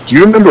do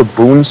you remember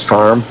Boone's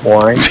Farm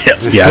wine?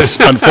 Yes.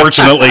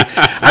 Unfortunately,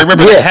 I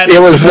remember they had It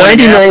was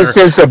 99 after.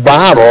 cents a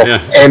bottle,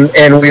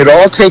 and we'd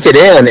all take it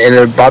in. And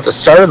at about the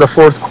start of the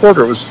fourth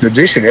quarter, it was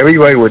tradition.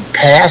 Everybody would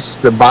pass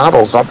the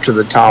bottles up to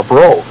the top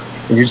row,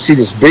 and you'd see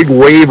this big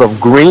wave of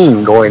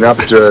green going up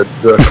to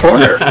the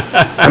corner.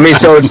 I mean,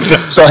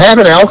 so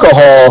having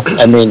alcohol,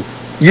 I mean,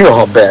 you know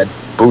how bad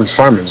Boone's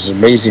Farm is.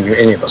 Amazing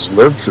any of us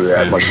lived through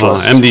that. Much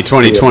less MD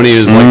 2020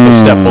 is like the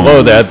step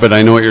below that, but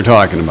I know what you're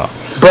talking about.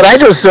 But I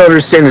just don't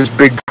understand this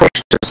big push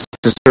to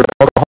serve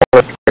alcohol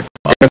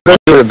at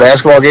the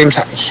basketball games.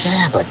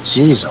 Yeah, but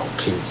geez, oh,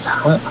 Pete,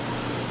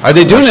 Are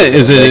they doing it?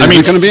 Is it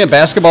going to be a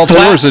basketball team,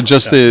 or is it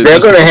just the? they're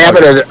going to have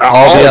it at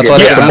all the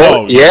athletic games.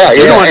 events? Yeah.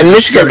 don't want to And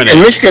discriminate.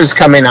 Michigan's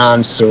coming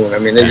on soon. I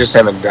mean, they just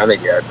haven't done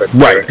it yet. But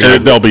Right.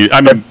 They'll be,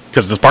 I mean,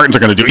 because the Spartans are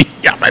going to do,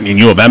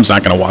 U of M's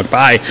not going to walk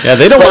by. Yeah,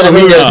 they don't Well, want to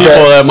I mean, lose the-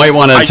 people that might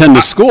want to attend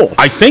the school.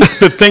 I think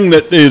the thing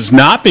that is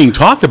not being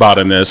talked about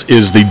in this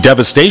is the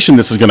devastation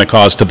this is going to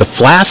cause to the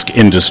flask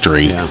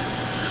industry.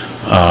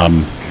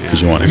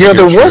 because you want to. You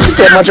know, there wasn't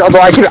that much.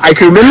 Although I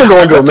can remember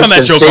going to a I've done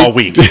that Michigan joke State. all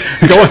week.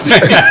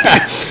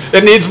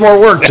 It needs more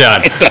work,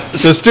 John.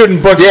 The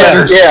student book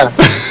Yeah, center. yeah.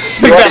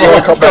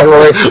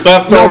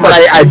 No, but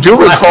I do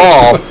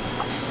recall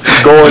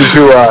going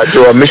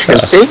to a Michigan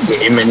State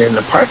game, and in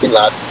the parking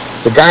lot,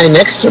 the guy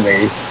next to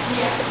me,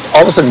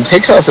 all of a sudden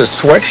takes off his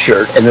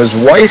sweatshirt, and his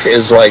wife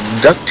is like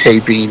duct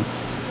taping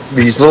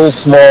these little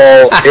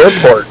small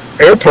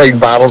airplane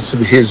bottles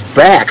to his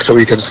back so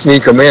he can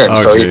sneak them in. Oh,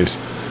 so geez.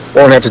 he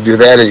won't have to do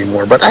that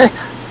anymore. But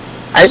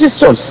I just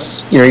don't.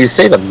 You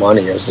say the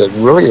money. Is it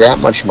really that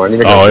much money?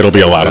 Oh, it'll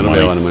be a lot of It'll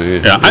money. be a lot of money,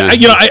 Yeah,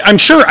 yeah. I'm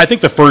sure. I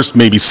think the first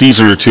maybe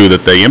season or two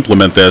that they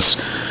implement this,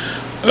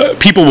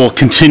 people will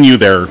continue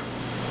their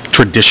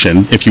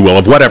tradition, if you will,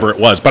 of whatever it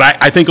was. But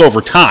I think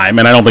over time,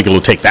 and I don't think it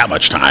will take that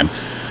much time,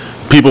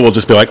 people will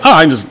just be like,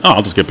 I'll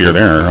just get beer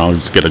there, or I'll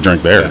just get a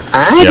drink there.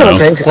 I don't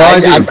think so.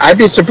 Well, I'd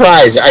be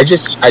surprised. I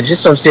just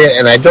don't see it,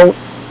 and I don't.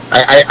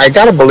 I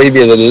gotta believe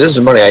you that it is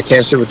money. I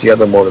can't see what the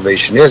other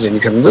motivation is, and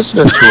you can listen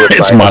to it.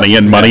 It's by money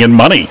and money and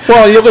money.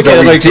 Well, you look at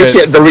it like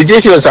the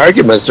ridiculous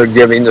arguments they're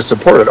giving to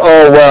support it.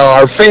 Oh well,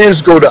 our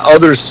fans go to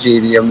other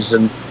stadiums,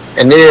 and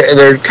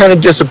they're kind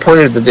of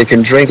disappointed that they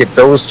can drink at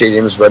those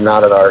stadiums, but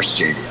not at our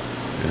stadium.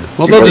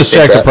 well, they'll just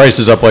jack the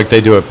prices up like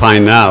they do at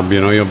Pine Knob.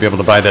 You'll be able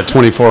to buy that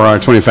 24-hour,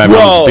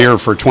 25-ounce beer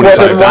for $25. Well,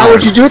 then why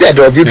would you do that,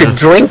 though? If you could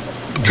drink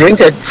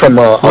it from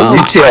a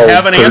retail I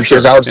have an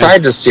purchase answer.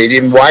 outside the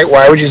stadium, why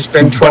would you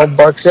spend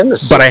 $12 in the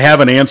stadium? But I have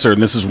an answer,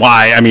 and this is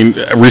why. I mean,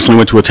 I recently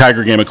went to a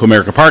Tiger game at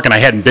Comerica Park, and I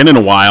hadn't been in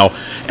a while,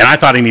 and I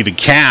thought I needed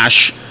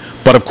cash.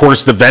 But of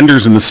course, the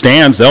vendors in the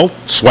stands, they'll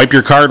swipe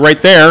your card right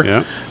there.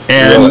 Yeah.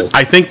 And Really?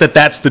 I think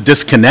that's the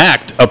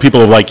disconnect of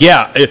people of like,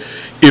 yeah,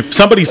 if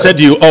somebody said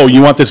to you, oh,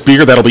 you want this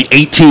beer, that'll be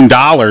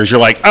 $18, you're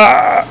like,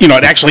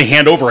 I'd actually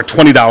hand over a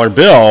 $20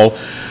 bill,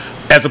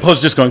 as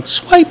opposed to just going,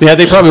 swipe. Yeah,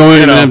 they probably won't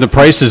even have the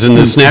prices in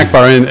the snack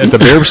bar at the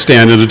beer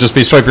stand. It'll just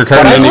be swipe your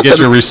card and then you get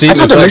your receipt. I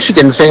thought and the it's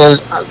Michigan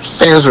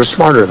fans were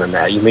smarter than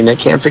that. You mean they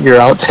can't figure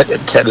out that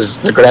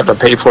they're going to have to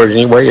pay for it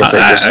anyway? If they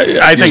just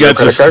I think use their that's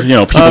credit just,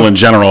 card? people in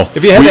general.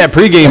 If you had that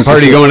pregame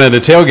party going at a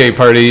tailgate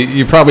party,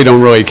 you probably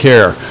don't really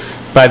care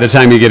by the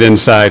time you get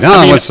inside.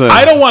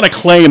 I don't want to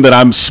claim that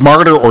I'm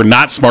smarter or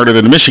not smarter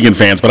than the Michigan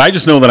fans, but I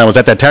just know that I was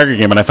at that Tiger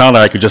game and I found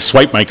out I could just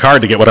swipe my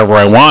card to get whatever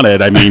I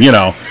wanted. I mean, Yeah,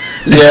 well,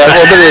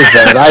 there is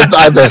that.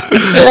 I bet.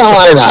 Yeah,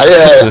 why not?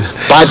 Yeah,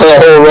 buy for the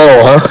whole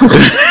row,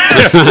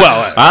 huh?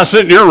 well, I'll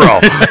sit in your row.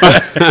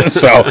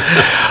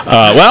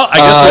 I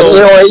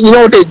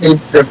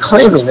guess they're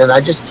claiming, and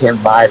I just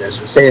can't buy this.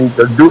 They're saying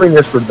they're doing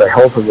this for the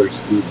health of their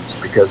students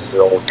because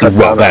they'll. cut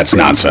down on that's fees.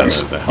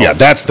 nonsense. Yeah,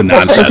 that's the Well,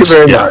 nonsense. thank you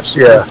very Yeah. much.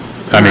 Yeah.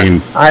 I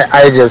mean,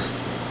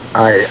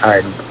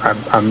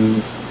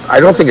 I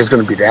don't think it's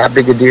going to be that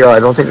big a deal. I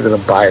don't think they're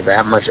going to buy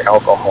that much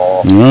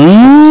alcohol.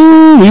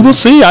 we will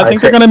see. I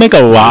think they're going to make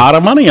a lot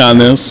of money on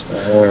this.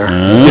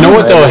 You know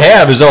what they'll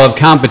have is they'll have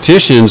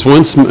competitions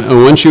once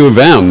U of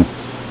M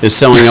is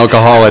selling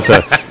alcohol at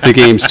the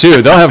games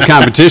too. They'll have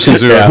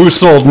competitions of who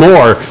sold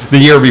more the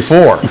year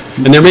before,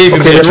 and there may even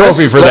be a then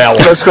trophy for that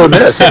one. Let's go with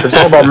this. If it's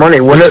all about money,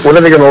 when are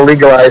they going to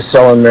legalize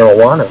selling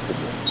marijuana?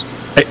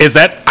 Is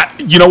that,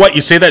 you know what,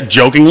 you say that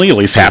jokingly, at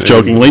least half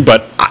jokingly,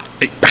 but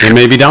And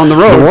maybe down the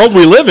the road. world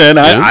we live in,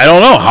 I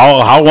don't know,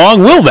 how long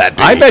will that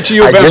be? I bet you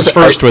U of M's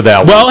first with that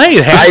one. Well,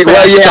 hey,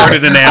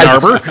 started in Ann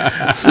Arbor.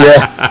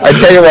 Yeah, I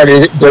tell you what,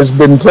 there's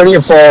been plenty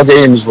of fall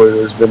games where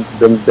there's been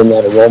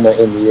that aroma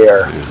in the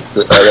air.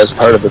 That's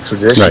part of the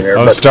tradition here.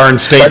 Those darn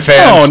state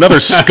fans. Oh, another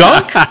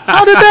skunk?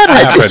 How did that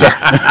happen?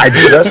 I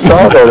just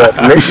saw though that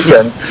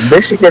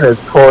Michigan is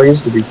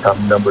poised to become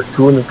number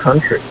 2 in the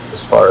country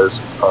as far as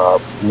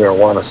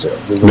marijuana sales,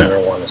 legal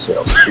marijuana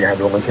sales,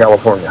 behind only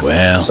California.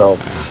 Well. So.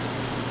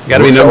 Got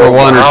to be number 1 or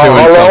 2 in How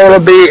long something. will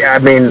it be? I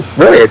mean,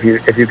 really,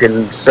 if you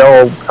can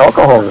sell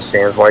alcohol in the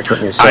stands, why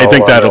couldn't you sell? I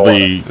think that'll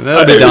marijuana? be.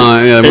 That'll be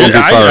down. Yeah, it won't be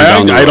far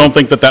down the road. I don't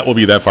think that will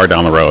be that far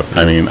down the road.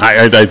 I mean,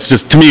 it's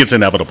just, to me, it's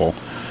inevitable.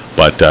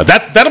 But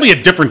that'll be a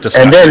different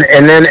discussion.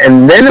 And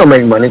then they'll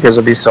make money because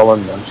they'll be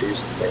selling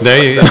munchies.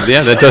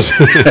 That does.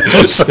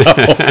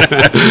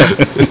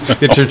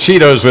 Get your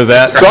Cheetos with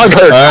that. So I've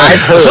heard.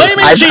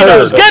 Flaming I've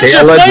Cheetos! heard, Get okay,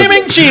 your allegedly.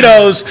 flaming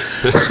Cheetos!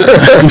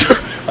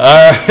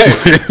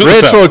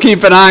 Rich, we'll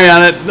keep an eye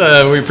on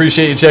it. We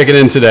appreciate you checking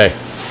in today.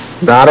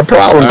 Not a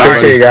problem. Take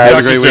care, you Have a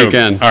guys. great Soon.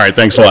 weekend. All right,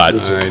 thanks a lot. All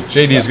right,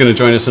 JD's going to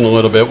join us in a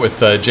little bit with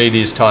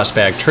JD's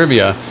Tossback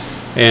Trivia.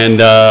 And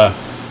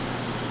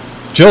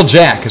Jill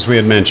Jack, as we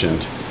had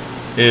mentioned,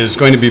 is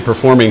going to be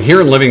performing here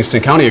in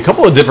Livingston County, a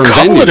couple of different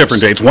venues.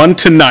 Different dates. One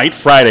tonight,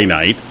 Friday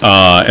night,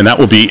 and that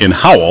will be in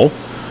Howell.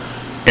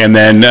 And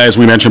then, as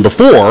we mentioned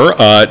before,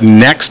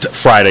 next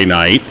Friday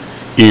night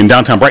in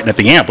downtown Brighton at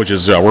the Amp, which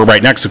is we're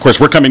right next. Of course,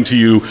 we're coming to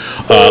you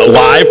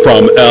live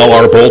from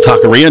Arbol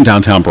Taqueria in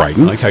downtown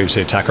Brighton. I like how you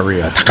say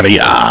taqueria.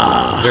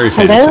 Taqueria. Very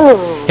fancy.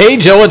 Hello. Hey,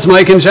 Jill, it's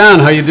Mike and John.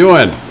 How you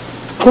doing?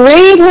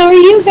 Great. How are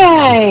you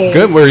guys?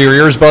 Good. Were your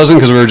ears buzzing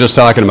because we were just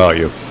talking about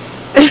you?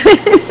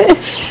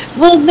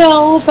 Well,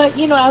 no, but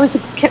I was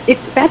kept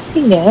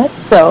expecting it,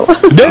 so.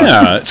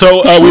 Yeah.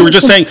 So we were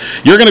just saying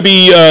you're going to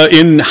be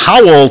in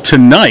Howell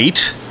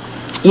tonight.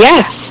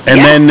 Yes. And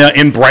then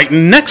in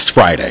Brighton next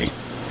Friday.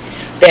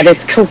 That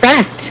is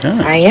correct.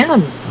 Yeah. I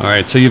am. All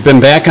right, so you've been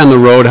back on the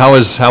road. How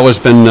has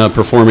been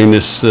performing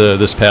this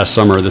past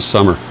summer? This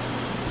summer,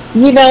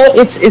 You know,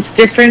 it's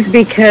different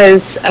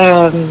because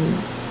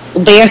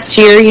last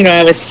year, you know,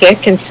 I was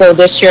sick, and so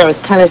this year I was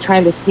kind of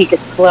trying to take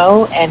it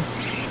slow. And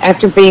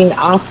after being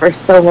off for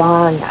so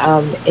long,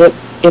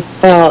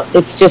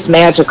 it's just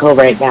magical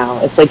right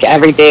now. It's like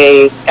every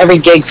day, every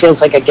gig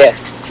feels like a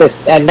gift.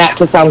 And not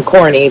to sound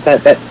corny,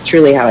 but that's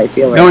truly how I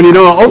feel. No, and you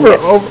know,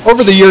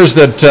 over the years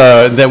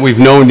that we've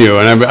known you,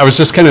 and I was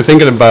just kind of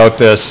thinking about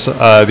this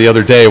the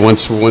other day.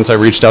 Once I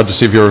reached out to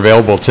see if you were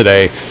available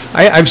today,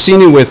 I've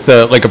seen you with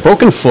like a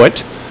broken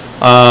foot.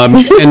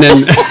 And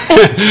then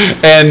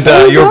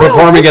you were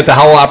performing at the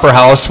Howell Opera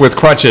House with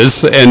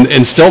crutches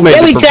and still made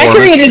the performance. We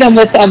decorated them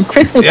with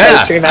Christmas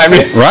lights, remember? I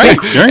mean, right.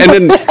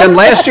 And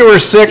last year you were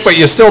sick, but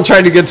you still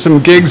tried to get some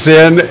gigs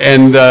in.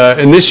 And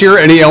this year,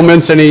 any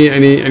ailments,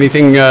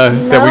 anything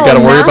that we got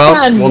to worry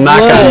about? Well,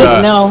 knock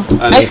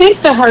on. I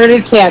think the heart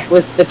attack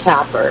was the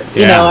topper.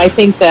 You know, I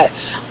think that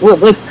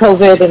with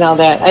COVID and all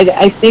that,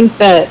 I think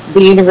that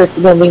the universe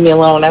is going to leave me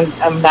alone.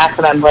 I'm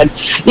knocking on wood.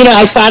 You know,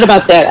 I thought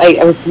about that.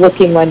 I was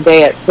looking one day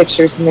at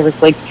pictures, and there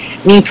was like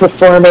me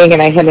performing,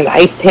 and I had an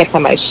ice pack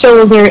on my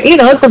shoulder. You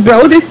know, the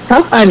road is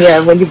tough on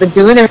you when you've been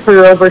doing it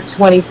for over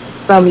 20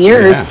 some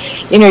years.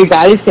 You know, your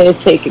body's going to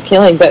take a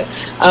killing. But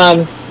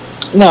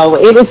no,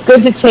 it was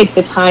good to take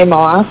the time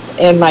off,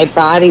 and my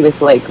body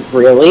was like,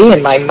 really,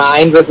 and my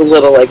mind was a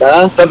little like,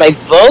 but my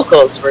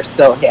vocals were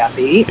so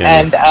happy.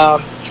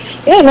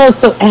 And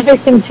so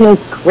everything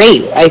feels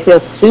great. I feel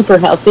super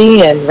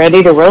healthy and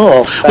ready to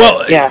roll.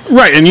 But,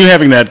 right, and you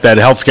having that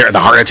health scare, the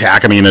heart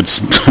attack, I mean,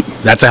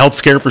 that's a health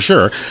scare for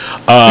sure.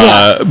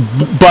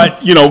 But,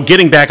 you know,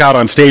 getting back out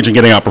on stage and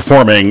getting out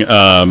performing,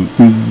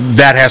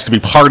 that has to be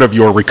part of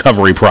your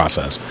recovery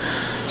process.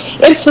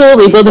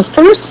 Absolutely. Well, the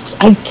first,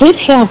 I did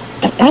have,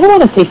 I don't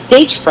want to say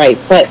stage fright,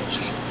 but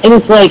it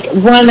was like,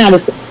 one, I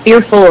was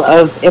fearful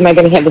of, am I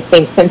going to have the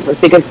same symptoms?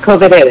 Because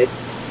COVID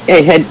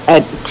had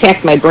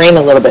attacked my brain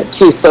a little bit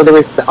too, so there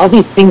was all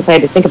these things I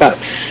had to think about.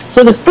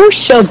 So the first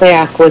show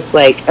back was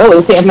like, it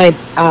was at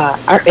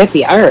at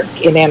the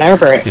Arc in Ann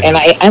Arbor, and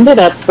I ended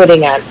up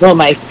putting on, well,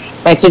 my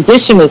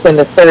physician was in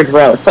the third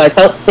row, so I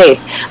felt safe.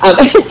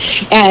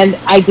 And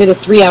I did a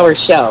 3-hour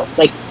show,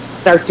 like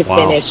start to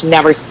finish,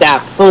 never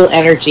stopped, full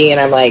energy, and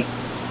I'm like,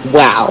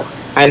 wow,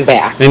 I'm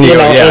back. And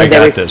I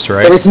got this,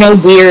 right? There was no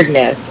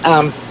weirdness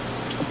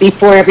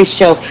before every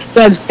show.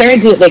 So I was starting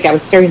to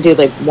do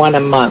like one a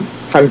month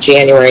from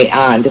January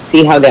on to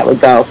see how that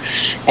would go.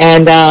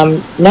 And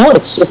no,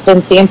 it's just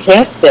been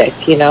fantastic.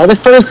 You know, the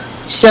first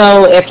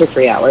show after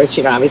 3 hours,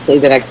 you know, obviously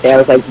the next day I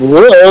was like,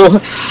 whoa.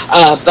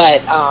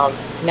 But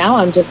now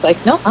I'm just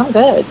like, no, I'm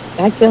good.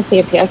 I feel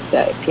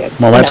fantastic.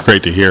 Well, that's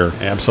great to hear.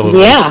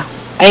 Absolutely. Yeah.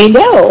 I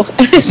know.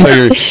 So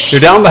you're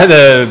down by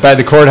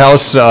the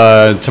courthouse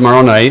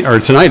tomorrow night, or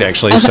tonight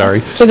actually.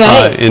 Sorry,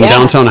 tonight in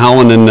downtown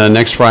Howell, and then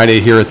next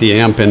Friday here at the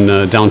Amp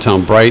in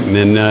downtown Brighton.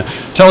 And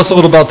tell us a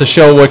little about the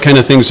show. What kind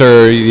of things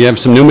you have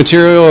some new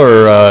material,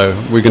 or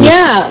we're gonna?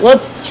 Yeah, well,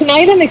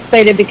 tonight I'm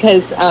excited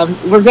because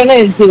we're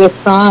gonna do a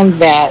song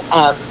that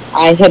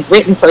I had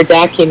written for a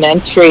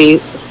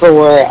documentary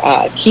for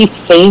Keith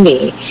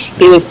Famey.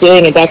 He was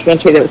doing a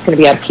documentary that was going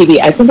to be on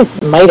PBS. I think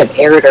it might have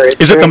aired. Or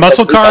is it the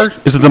Muscle Car?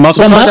 Is it the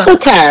Muscle Car? The Muscle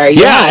Car,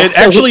 yeah.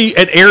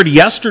 It aired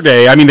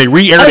yesterday. I mean, they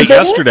re-aired it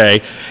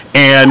yesterday.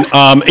 And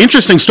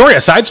interesting story, a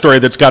side story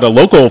that's got a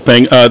local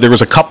thing. There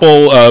was a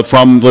couple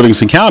from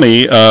Livingston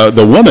County,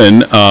 the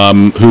woman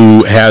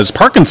who has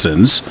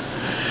Parkinson's.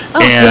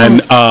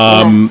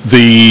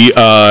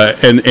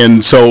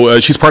 So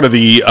she's part of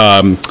the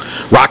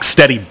Rock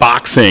Steady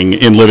Boxing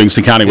in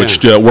Livingston County,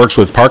 which works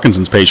with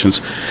Parkinson's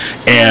patients.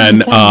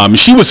 And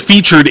she was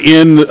featured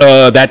in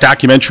that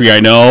documentary,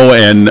 I know.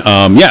 And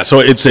so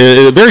it's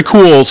a very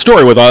cool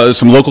story with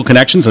some local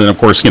connections, and then, of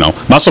course, you know,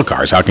 muscle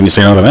cars. How can you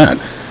say no to that?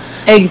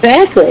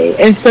 Exactly.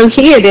 And so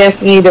he had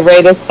asked me to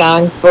write a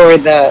song for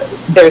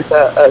there's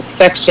a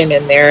section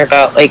in there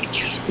about, like,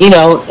 you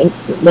know,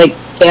 like,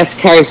 fast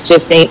cars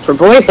just ain't for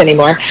boys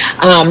anymore.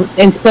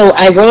 And so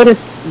I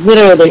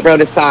literally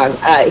wrote a song.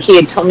 He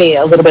had told me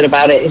a little bit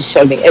about it and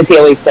showed me, as he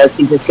always does.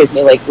 He just gives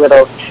me like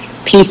little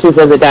pieces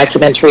of the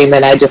documentary, and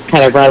then I just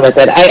kind of run with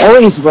it. I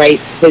always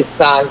write his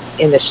songs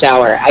in the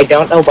shower. I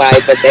don't know why,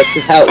 but that's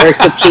just how it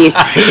works with Keith.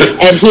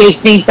 And he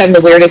thinks I'm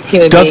the weirdest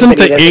human being. Doesn't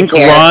the ink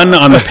run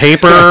on the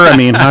paper? I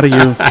mean, how do you?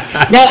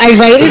 No, I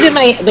write it in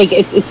my, like,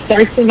 it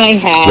starts in my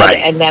head,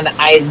 and then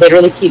I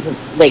literally keep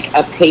like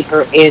a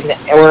paper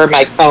or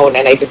my phone,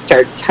 and I just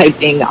start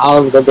typing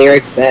all of the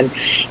lyrics in,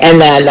 and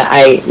then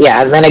I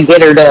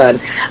get her done.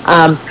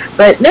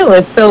 But no,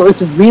 it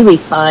was really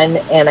fun,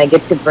 and I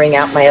get to bring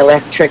out my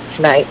electric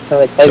tonight, so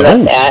excited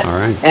about that. All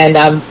right. And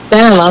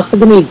then I'm also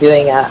going to be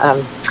doing I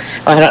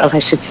don't know if I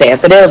should say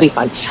it, but it'll be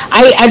fun.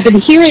 I've been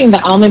hearing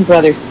the Allman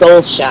Brothers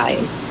Soul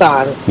Shine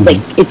song,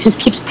 like, it just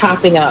keeps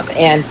popping up,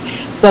 and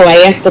So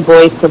I asked the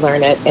boys to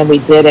learn it, and we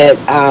did it.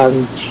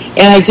 And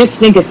I just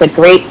think it's a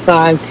great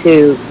song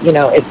to,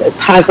 it's a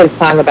positive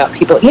song about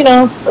people.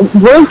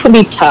 World can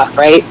be tough,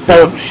 right?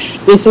 So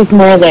this is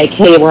more like,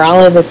 hey, we're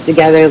all in this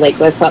together. Like,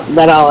 let's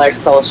let all our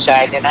souls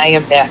shine. And I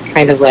am that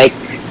kind of like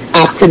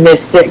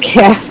optimistic,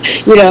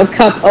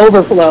 cup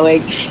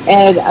overflowing.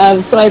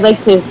 And so I'd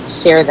like to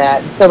share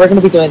that. So we're going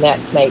to be doing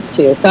that tonight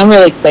too. So I'm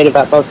really excited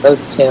about both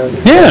those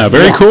tunes. Yeah,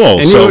 very cool.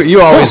 And so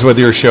you always, with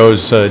your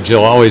shows,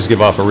 Jill, always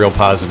give off a real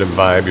positive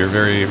vibe. You're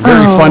very,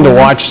 very fun to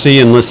watch, see,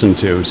 and listen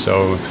to.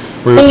 So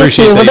we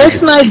appreciate that. Well,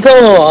 that's my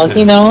goal,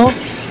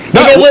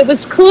 And what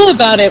was cool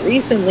about it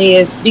recently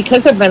is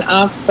because I've been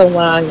off so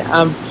long,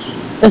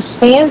 the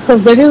fans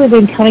have literally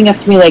been coming up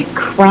to me like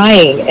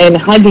crying and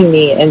hugging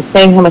me and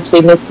saying how much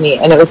they miss me.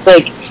 And it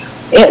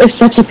was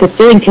such a good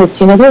feeling because,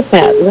 there's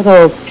that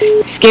little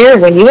scare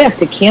when you have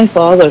to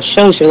cancel all those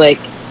shows. You're like,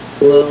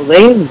 will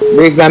they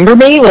remember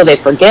me? Will they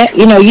forget?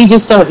 You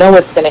just don't know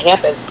what's going to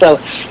happen. So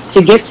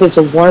to get such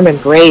a warm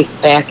embrace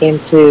back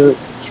into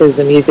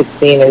the music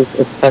scene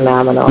is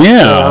phenomenal.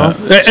 Yeah,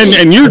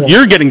 and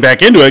you're getting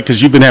back into it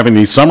because you've been having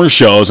these summer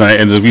shows,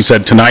 and as we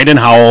said, tonight in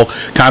Howell,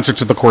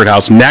 concerts at the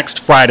Courthouse. Next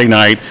Friday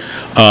night,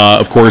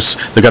 of course,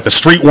 they've got the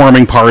street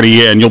warming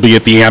party, and you'll be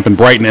at the Amp in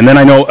Brighton. And then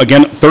I know,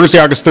 again, Thursday,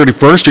 August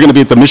 31st, you're going to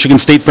be at the Michigan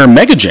State Fair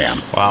Mega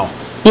Jam. Wow.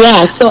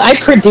 Yeah, so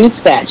I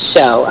produced that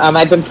show.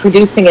 I've been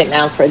producing it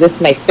now for this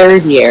is my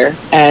third year,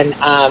 and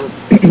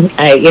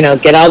I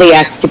get all the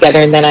acts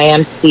together, and then I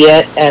MC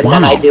it, and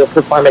then I do a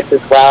performance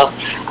as well.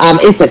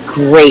 It's a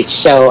great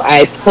show.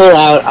 I pull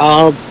out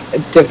all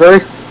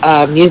diverse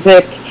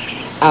music,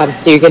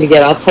 so you're going to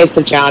get all types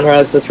of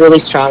genres with really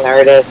strong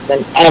artists,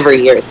 and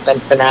every year it's been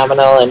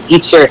phenomenal, and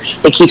each year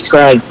it keeps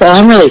growing. So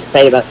I'm really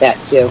excited about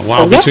that too.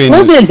 Wow, so,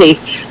 we're busy.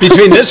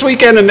 Between this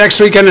weekend and next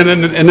weekend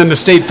and then the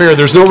State Fair,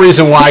 there's no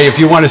reason why, if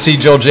you want to see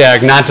Jill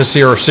Jack, not to see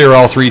her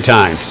all 3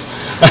 times.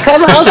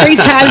 Come all 3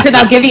 times and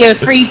I'll give you a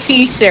free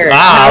T-shirt.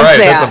 All right,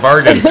 that's a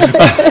bargain.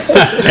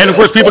 And, of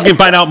course, people can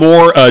find out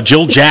more,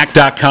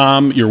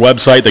 JillJack.com, your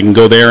website. They can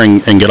go there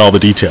and get all the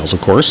details,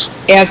 of course.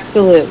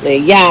 Absolutely,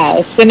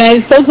 yes. And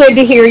I'm so glad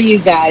to hear you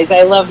guys.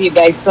 I love you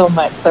guys so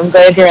much. So I'm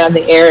glad you're on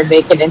the air and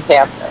making it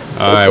happen.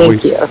 So all right,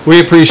 thank you.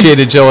 We appreciate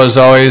it, Jill, as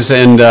always.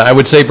 And I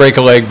would say break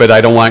a leg, but I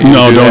don't want you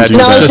to do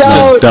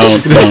that.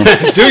 Don't.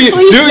 Do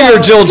your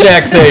Jill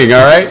Jack thing,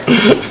 all right?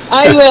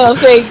 I will,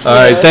 thank you. All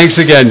right, thanks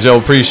again, Jill.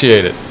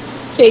 Appreciate it.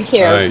 Take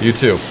care. All right, you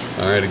too.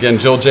 All right, again,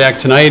 Jill Jack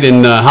tonight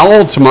in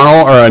Howell,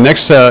 tomorrow, or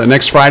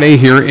next Friday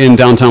here in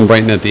downtown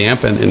Brighton at the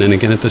Amp, and then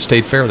again at the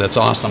State Fair. That's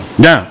awesome.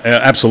 Yeah,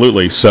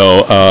 absolutely.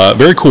 So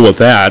very cool with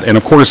that. And,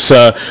 of course,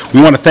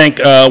 we want to thank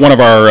one of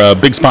our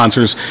big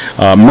sponsors,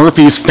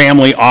 Murphy's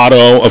Family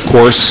Auto, of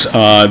course.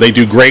 They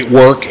do great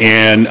work,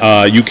 and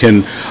you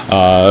can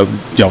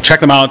check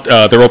them out.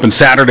 They're open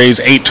Saturdays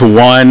 8 to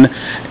 1,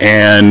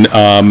 and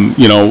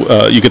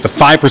you get the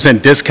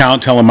 5%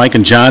 discount. Tell them Mike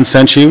and John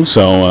sent you.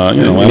 So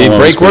you need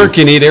brake work,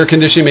 you need air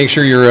conditioning, make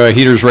sure your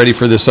heater's ready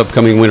for this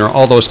upcoming winter,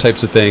 all those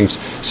types of things.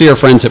 See our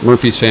friends at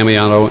Murphy's Family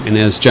Auto, and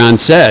as John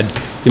said,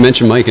 you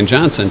mentioned Mike and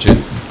John sent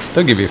you,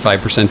 they'll give you a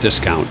 5%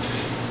 discount.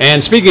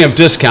 And speaking of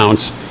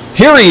discounts,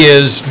 here he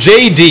is,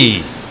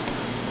 JD.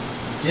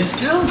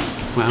 Discount?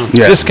 Wow.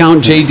 Yeah.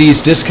 Discount,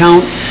 JD's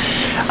discount.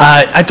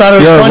 I thought it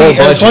was funny.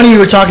 It was funny you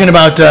were talking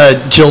about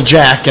Jill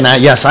Jack, and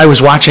I was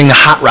watching the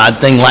Hot Rod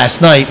thing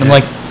last night, and I'm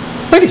like,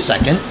 wait a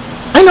second,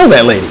 I know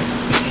that lady.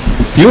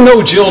 You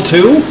know Jill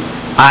too?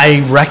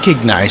 I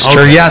recognized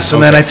her, yes,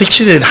 and then I think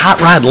she did Hot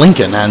Rod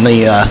Lincoln on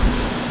the.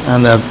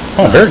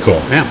 Oh, very cool.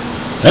 Yeah.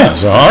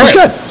 So all right. It was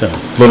good. So,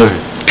 little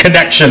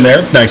connection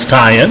there. Nice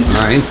tie-in.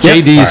 All right.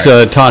 JD's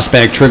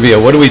toss-back trivia.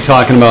 What are we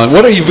talking about?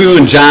 What are you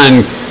and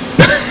John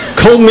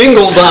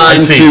commingled on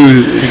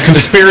to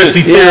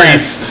conspiracy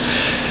theories?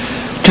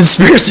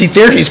 Conspiracy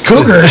theories.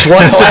 Cougar's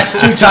one of the last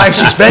 2 times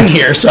she's been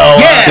here. So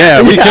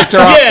we kicked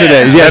her off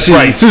today. Yeah, that's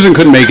right. Susan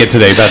couldn't make it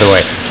today, by the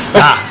way.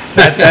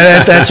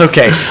 That's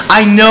okay.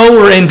 I know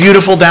we're in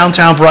beautiful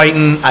downtown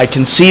Brighton. I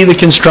can see the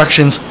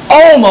construction's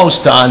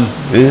almost done.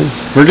 Yeah,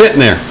 we're getting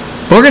there.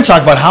 But we're going to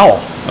talk about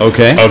Howell.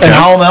 Okay. And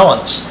Howell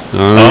Melons.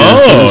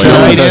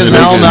 Tonight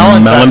is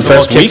Howell Melon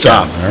Fest kicks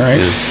off. All right.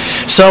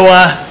 Yeah. So,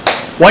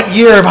 what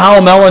year of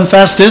Howell Melon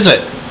Fest is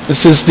it?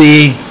 This is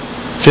the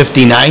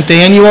 59th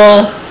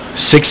annual,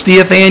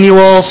 60th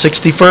annual,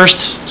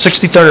 61st,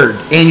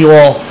 63rd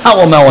annual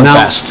Howell Melon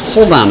Fest.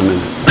 Hold on a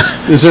minute.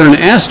 Is there an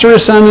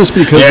asterisk on this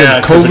because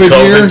of COVID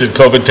year? Did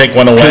COVID take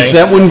one away? Because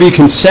that wouldn't be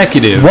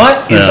consecutive.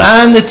 What is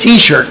on the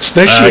T-shirts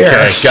this year?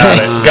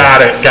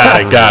 Got it.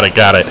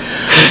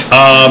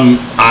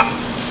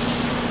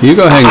 You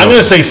go ahead. I'm going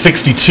to say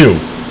 62.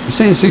 You're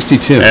saying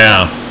 62?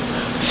 Yeah.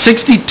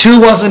 62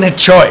 wasn't a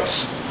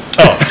choice.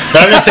 Oh,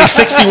 I'm going to say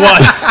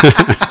 61.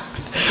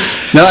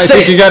 No, I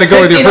think you got to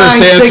go with your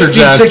first answer, 60,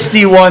 John.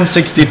 61,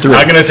 63.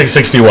 I'm going to say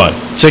 61.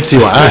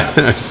 61. All right.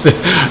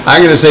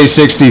 I'm going to say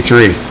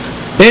 63.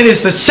 It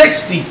is the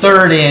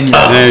 63rd annual.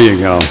 There you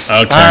go. Okay.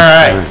 All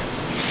right.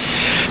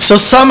 So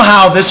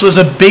somehow this was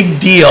a big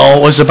deal.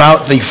 It was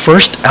about the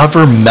first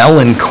ever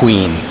Melon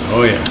Queen.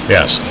 Oh, yeah.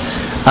 Yes.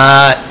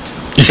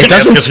 It doesn't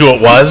ask us who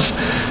it was.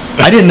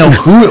 I didn't know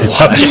who it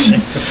was.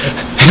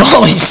 It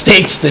only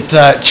states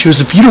that she was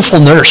a beautiful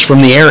nurse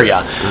from the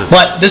area.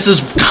 But this is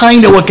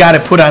kind of what got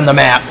it put on the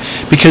map,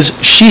 because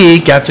she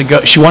got to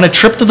go. She won a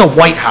trip to the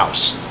White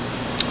House.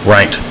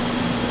 Right.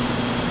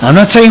 I'm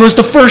not saying it was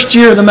the first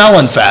year of the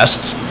Melon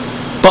Fest,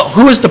 but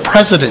who was the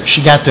president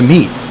she got to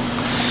meet?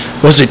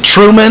 Was it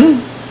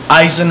Truman,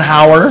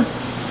 Eisenhower,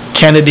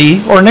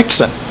 Kennedy, or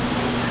Nixon?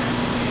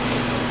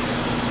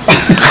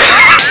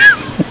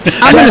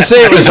 I'm going to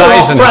say it was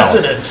Eisenhower.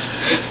 Presidents.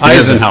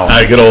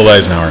 Eisenhower. Good old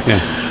Eisenhower. Yeah.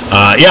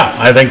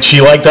 I think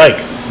she liked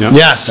Ike. Yep.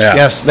 Yes, Yeah.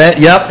 yes,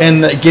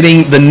 and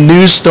getting the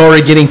news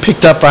story getting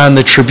picked up on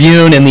the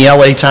Tribune and the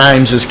LA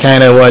Times is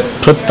kind of what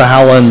put the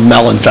Howell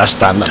Melon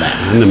Fest on the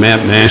map. On the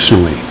map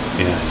nationally,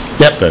 yes.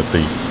 Yep. The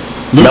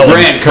Luke melon,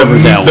 Grant covered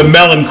that the one.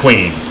 Melon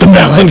Queen. The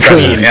Melon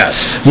President, Queen.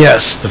 yes.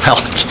 Yes, the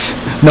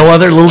Melon. No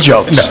other little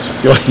jokes.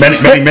 No.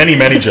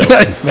 Many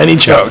jokes. Many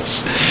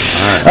jokes.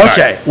 All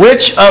Okay,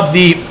 which of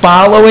the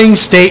following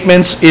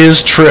statements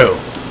is true?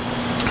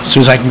 As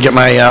soon as I can get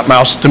my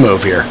mouse to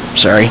move here.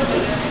 Sorry.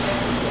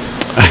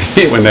 I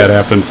hate when that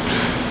happens.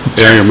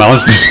 There, your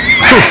mouse just...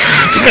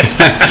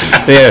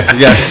 yeah.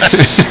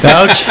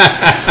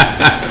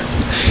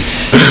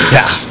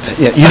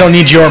 Yeah, you don't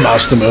need your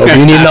mouse to move.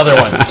 You need another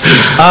one.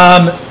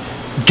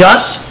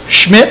 Gus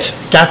Schmidt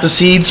got the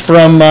seeds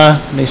from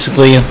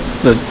basically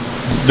the...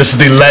 This is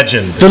the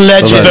legend. The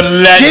legend. The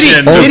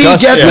legend. Did he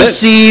Gus get the Schmidt?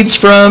 seeds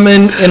from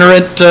an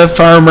iterate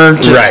farmer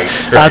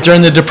Right.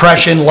 during the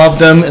Depression, loved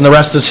them, and the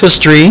rest is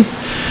history?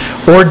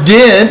 Or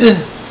did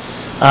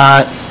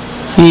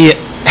he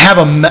have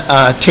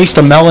a taste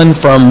of melon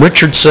from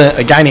Richardson,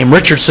 a guy named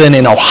Richardson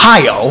in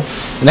Ohio,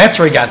 and that's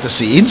where he got the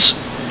seeds?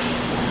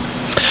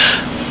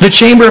 The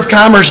Chamber of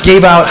Commerce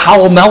gave out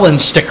Howell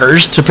Melons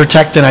stickers to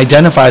protect and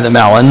identify the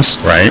melons.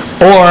 Right.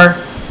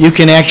 Or you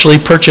can actually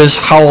purchase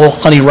Howell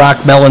Honey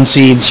Rock melon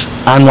seeds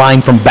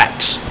online from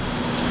Beck's.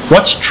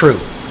 What's true?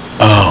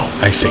 Oh,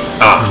 I see.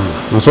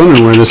 I was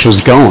wondering where this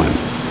was going.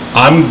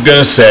 I'm going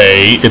to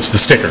say it's the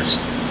stickers.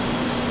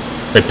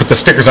 They put the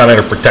stickers on there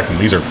to protect them.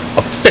 These are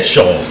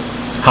official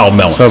Howell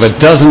Melons. So if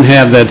it doesn't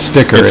have that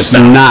sticker, it's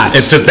not.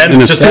 It's just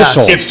an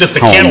official it's just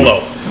a home.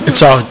 cantaloupe.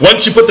 So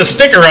Once you put the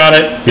sticker on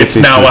it, it's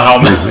now a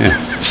Howell Melon.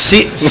 Yeah.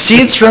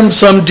 seeds from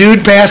some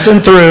dude passing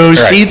through, Right.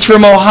 seeds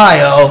from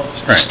Ohio,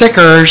 Right.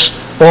 stickers,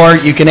 or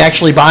you can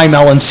actually buy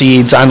melon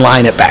seeds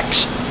online at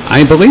Beck's.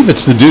 I believe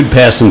it's the dude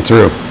passing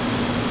through.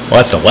 Well,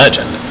 that's the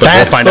legend. But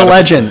That's we'll find the out if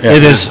legend. it's-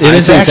 It is. It I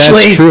is think that's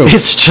actually. true.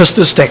 It's just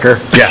a sticker.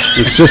 Yeah.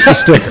 It's just a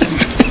sticker.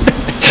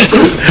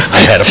 I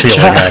had a feeling.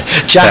 John, I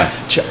John,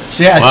 Wow,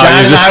 John you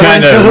and just I were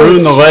in kind of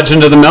ruined cahoots. the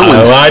legend of the melon.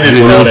 Oh, I didn't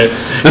You know? ruin it.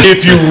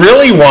 If you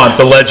really want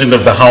the legend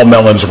of the Howell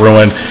Melons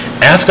ruined,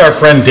 ask our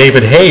friend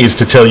David Hayes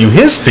to tell you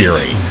his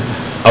theory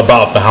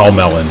about the Howell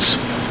Melons.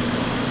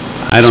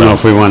 I don't know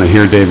if we want to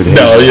hear David Hayes.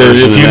 No, version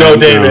if of you know that,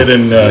 David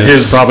and It's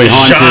his probably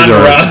haunted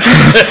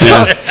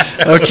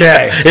genre,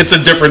 Okay. it's a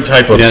different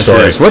type of Yes,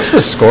 story. it is. What's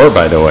the score,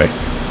 by the way?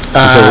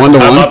 Is it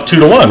 1-1? I'm up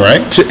 2-1,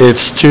 right?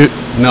 It's two.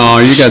 No,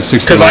 you got 61.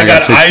 Because I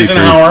got 63.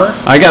 Eisenhower.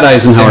 I got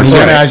Eisenhower And too.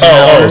 you got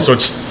Eisenhower. Oh, so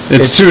it's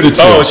It's 2-2.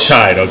 Oh, it's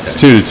tied. Okay. It's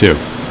 2-2.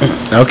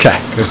 Okay.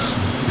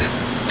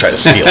 Try to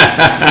steal it.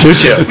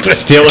 2-2.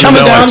 Stealing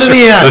Coming the down to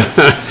melons.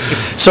 the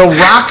end. So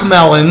rock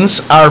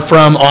melons are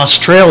from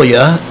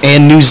Australia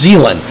and New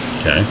Zealand.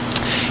 Okay.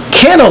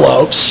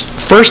 Cantaloupes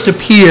first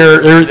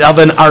appear, they're of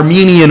an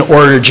Armenian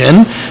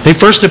origin. They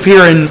first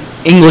appear in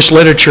English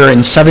literature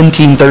in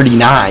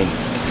 1739.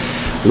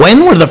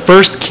 When were the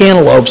first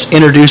cantaloupes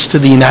introduced to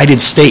the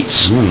United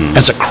States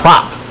as a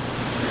crop?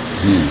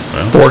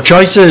 Four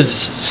choices: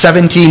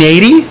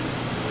 1780,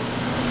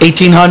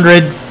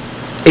 1800,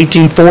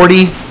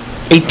 1840,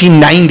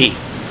 1890.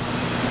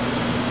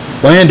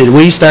 When did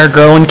we start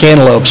growing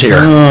cantaloupes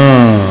here?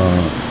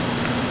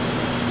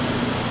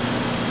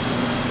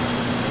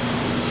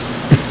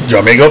 Do you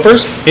want me to go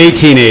first?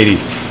 1880.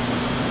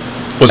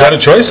 Was that a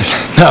choice?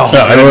 No.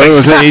 No, I didn't think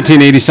Was so. it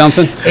 1880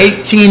 something?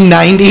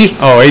 1890,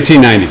 Oh,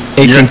 1890.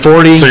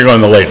 1840. So you're going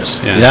the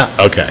latest. Yeah. Yeah.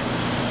 Okay.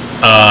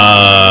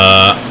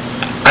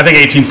 I think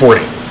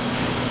 1840.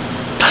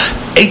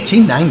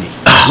 1890.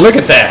 Look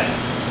at that.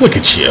 Look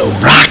at you.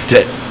 Rocked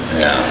it.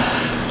 Yeah.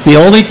 The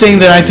only thing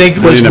that I think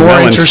was need a more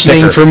melon interesting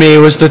sticker. for me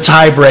was the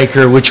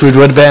tiebreaker, which would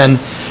have been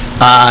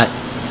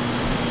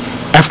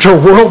after a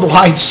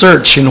worldwide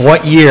search, in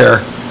what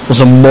year was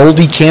a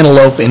moldy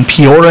cantaloupe in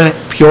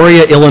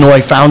Peoria,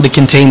 Illinois, found to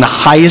contain the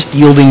highest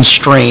yielding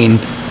strain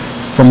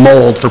from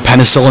mold for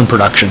penicillin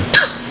production?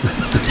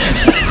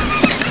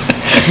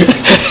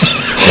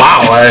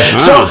 Wow.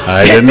 So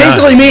I it did not.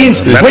 basically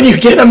means when you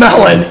get a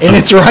melon and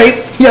it's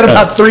ripe, you got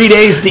about 3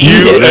 days to eat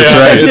it. That's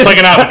right. It's like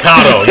an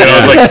avocado. You know,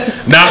 it's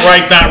like not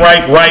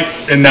right, right,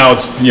 and now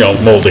it's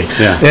moldy.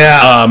 Yeah.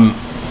 Yeah.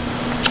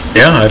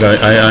 Yeah.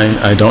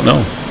 I don't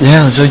know.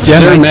 Yeah. It's like, Is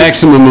there a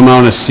maximum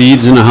amount of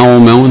seeds in a Howell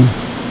melon?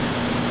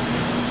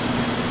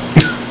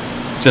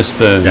 Just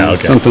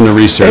something to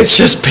research. it's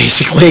just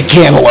basically a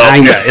cantaloupe.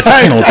 Yeah, it's a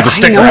cantaloupe with a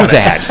sticker I know on it.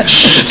 that.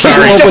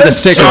 Sorry. Cantaloupe with a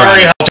sticker on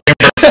Sorry. it.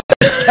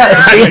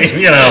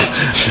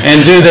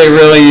 And do they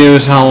really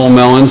use Howell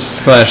Melons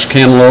 /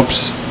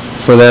 cantaloupes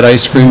for that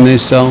ice cream they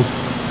sell?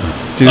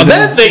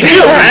 That they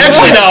do.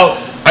 Actually, now,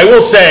 I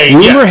will say...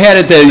 Rumor had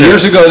it that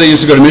years ago they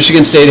used to go to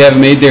Michigan State, have it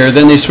made there.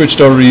 Then they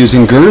switched over to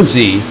using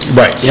Guernsey.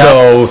 Right.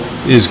 So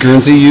is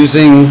Guernsey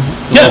using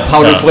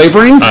powder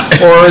flavoring?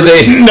 Or are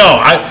they...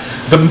 No,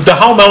 the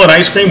Howell Melon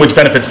ice cream, which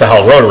benefits the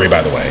Howell Rotary,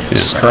 by the way.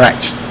 Is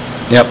correct.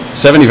 Yep.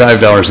 $75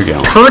 a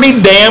gallon.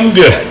 Pretty damn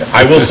good.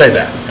 I will say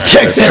that.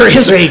 There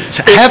is a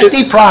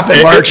hefty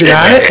profit margin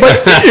on it, but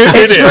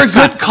it's for a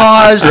good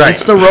cause. Right.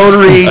 It's the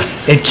Rotary.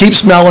 It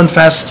keeps Melon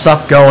Fest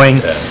stuff going.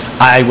 Yes.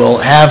 I will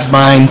have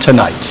mine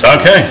tonight.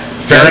 Okay.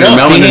 Fair enough.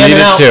 I'll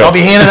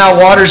be handing out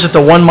waters at the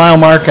 1 mile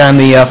mark on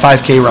the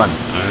 5K run.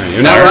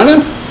 You're not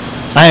running?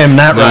 I am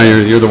not running.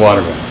 No, you're the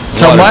water boy.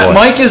 So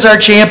Mike is our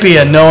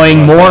champion,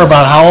 knowing more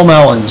about Howell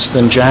Melons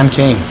than John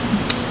King.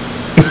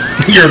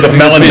 You're the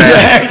melon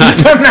man.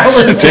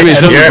 Timmy's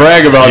something to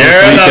brag about this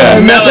You're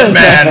weekend. the melon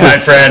man, my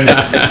friend. All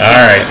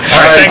right.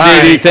 Thanks,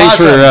 JD.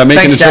 Thanks for making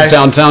Thanks, the trip guys.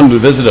 downtown to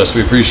visit us.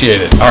 We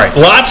appreciate it. All right.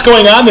 Lots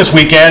going on this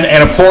weekend,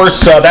 and of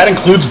course, that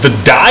includes the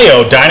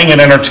Dio Dining and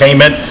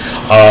Entertainment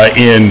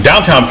in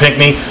downtown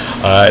Pinckney.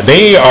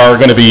 They are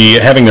going to be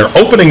having their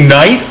opening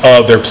night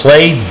of their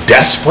play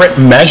Desperate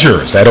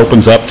Measures. That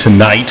opens up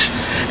tonight,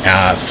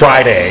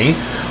 Friday,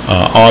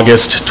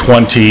 August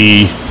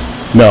 20...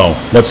 No,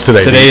 what's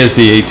today? Today is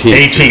the 18th.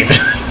 18th.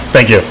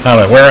 Thank you. I don't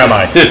know. Where am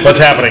I? What's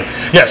happening?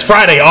 Yes,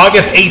 Friday,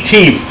 August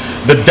 18th.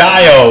 The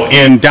Dio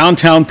in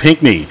downtown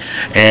Pinckney.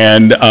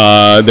 And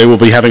they will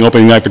be having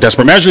opening night for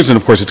Desperate Measures. And,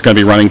 of course, it's going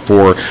to be running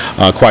for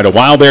quite a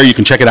while there. You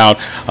can check it out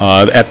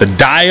at the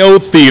Dio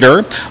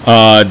Theater.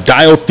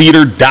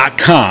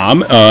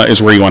 DioTheater.com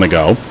is where you want to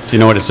go. Do you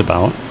know what it's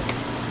about?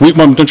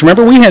 Don't you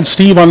remember? We had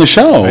Steve on the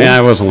show. Yeah,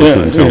 I wasn't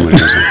listening to him.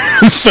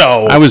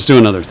 So I was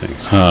doing other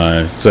things.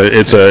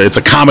 It's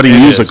a comedy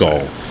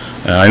musical.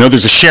 I know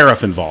there's a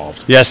sheriff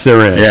involved. Yes,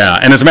 there is.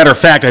 Yeah, and as a matter of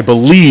fact, I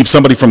believe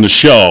somebody from the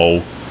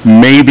show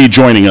may be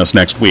joining us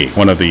next week.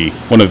 One of the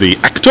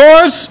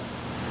actors.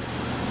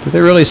 Did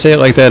they really say it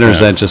like that, or is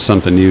that just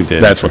something you did?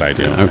 That's what I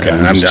do. Yeah, okay,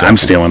 I'm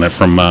stealing it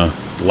from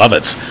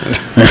Lovitz.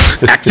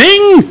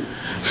 Acting.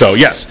 So,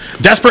 yes,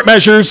 Desperate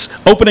Measures,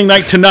 opening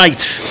night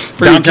tonight.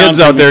 For you kids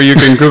out there, you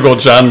can Google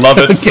John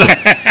Lovitz.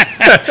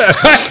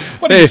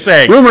 What are you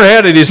saying? Rumor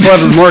had it he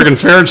slept with Morgan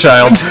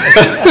Fairchild. Who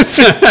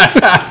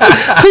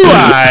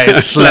I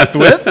slept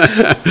with.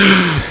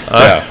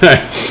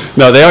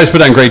 No, they always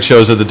put on great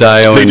shows at the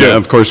Dio, and do.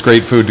 of course,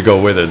 great food to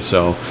go with it.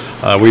 So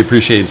we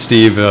appreciate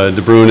Steve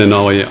DeBrune and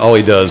all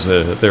he does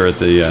there at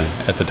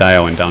the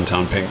Dio in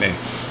downtown Pinckney.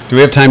 Do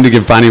we have time to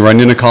give Bonnie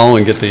Runyon a call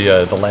and get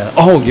the last?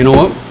 Oh, you know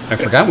what? I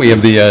forgot we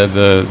have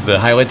the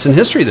highlights in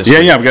history this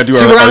week. Yeah, we got to do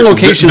we're on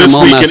location this and I'm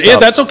all weekend. messed Yeah, up.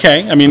 that's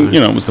okay. I mean,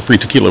 it was the free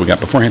tequila we got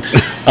beforehand.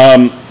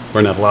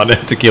 We're not allowed to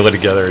have tequila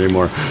together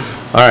anymore.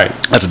 All right.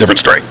 That's a different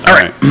story. All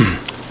right.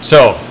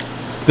 So,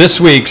 this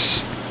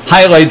week's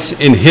highlights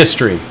in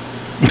history.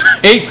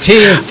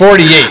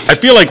 1848. I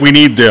feel like we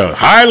need the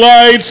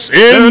highlights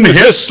in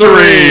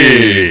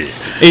history.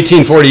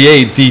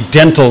 1848, the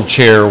dental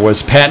chair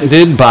was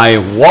patented by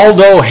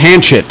Waldo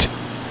Hanchett.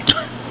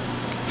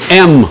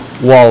 M.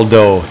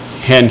 Waldo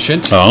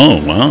Hanchett.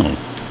 Oh, wow.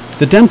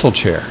 The dental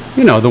chair.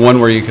 You know, the one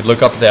where you could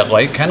look up at that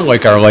light, kind of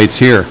like our lights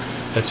here.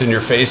 That's in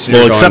your face. And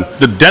Well, you're going, except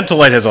the dental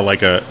light has it's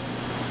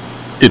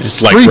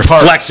like three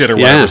reflected parts, or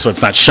whatever, yeah. so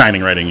it's not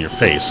shining right in your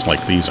face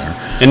like these are.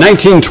 In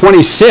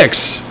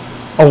 1926,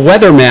 a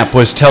weather map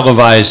was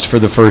televised for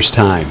the first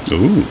time.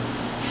 Ooh.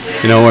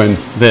 You know, and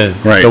the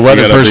Right.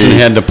 weather You gotta person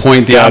had to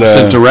point the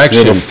opposite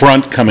direction. The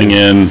front coming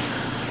in.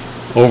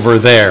 Over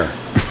there,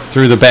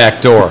 through the back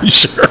door.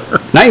 Sure.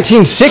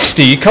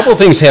 1960, a couple of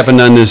things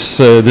happened on this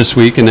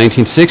week. In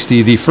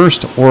 1960, the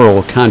first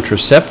oral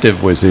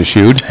contraceptive was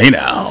issued. Hey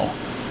now.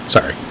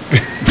 Sorry.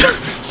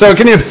 So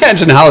can you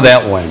imagine how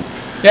that went?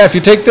 Yeah, if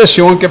you take this,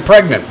 you won't get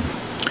pregnant.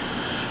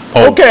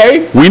 Oh,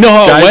 Okay. We know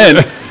how Guys. it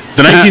went.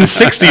 The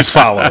 1960s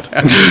followed.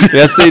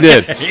 Yes, they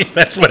did.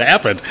 That's what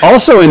happened.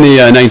 Also in the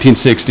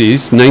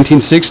 1960s,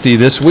 1960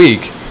 this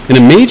week, in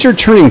a major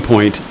turning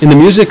point in the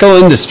musical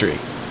industry,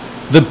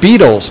 the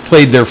Beatles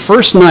played their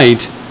first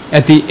night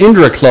at the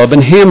Indra Club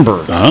in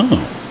Hamburg.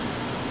 Oh.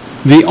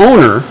 The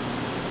owner,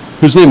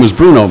 whose name was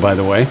Bruno, by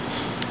the way,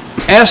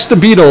 asked the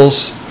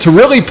Beatles to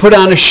really put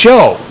on a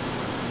show,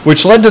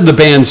 which led to the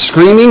band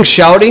screaming,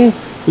 shouting,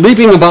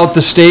 leaping about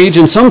the stage,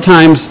 and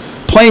sometimes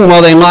playing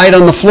while they lied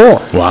on the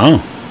floor.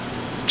 Wow.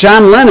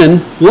 John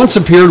Lennon once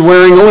appeared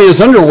wearing only his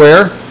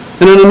underwear,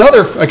 and on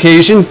another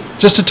occasion,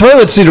 just a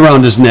toilet seat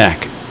around his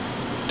neck.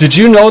 Did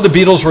you know the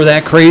Beatles were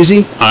that crazy?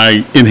 In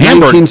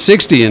Hamburg.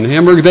 1960, in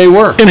Hamburg they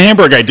were. In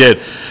Hamburg, I did.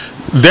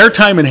 Their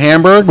time in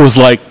Hamburg was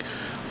like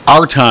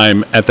our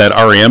time at that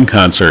REM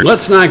concert.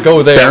 Let's not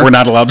go there. That we're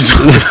not allowed to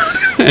do.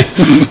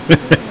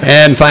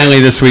 And finally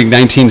this week,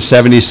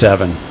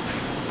 1977,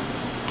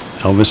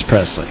 Elvis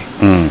Presley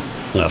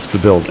left the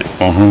building.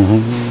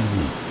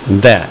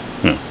 And that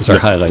is our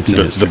highlights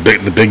in history. The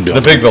big building.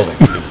 The big building.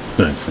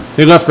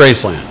 He left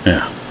Graceland.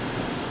 Yeah.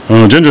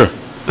 Oh, Ginger.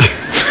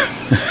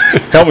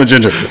 Help me,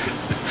 Ginger.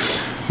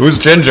 Who's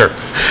Ginger?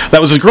 That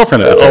was his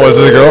girlfriend. Oh, was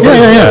it the girlfriend?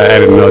 Yeah. I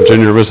didn't know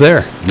Ginger was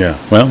there. Yeah.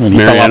 Well, when he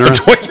fell off the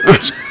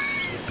toilet.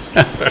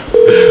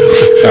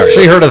 All right.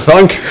 She heard a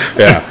thunk.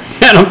 Yeah.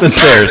 And up the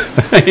stairs.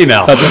 You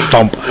know. That's a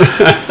thump.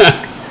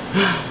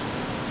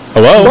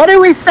 Hello? What are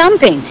we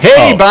thumping?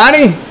 Hey,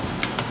 Bonnie.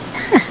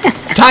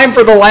 It's time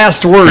for the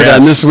last word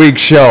on this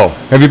week's show.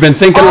 Have you been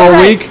thinking all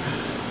week?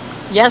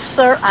 Yes,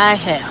 sir, I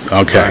have.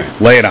 Okay.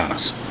 Lay it on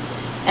us.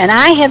 And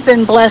I have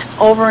been blessed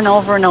over and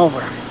over and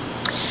over.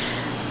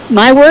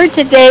 My word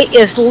today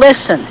is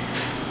listen.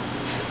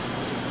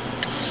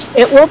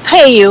 It will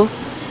pay you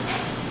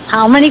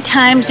how many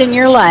times in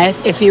your life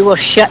if you will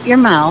shut your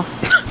mouth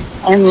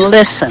and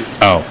listen.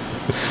 Oh.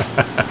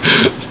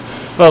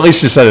 Well, at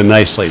least you said it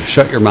nicely.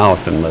 Shut your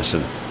mouth and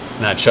listen.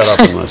 Not shut up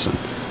and listen.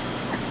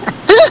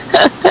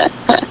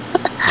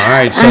 All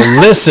right, so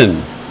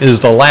listen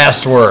is the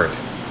last word.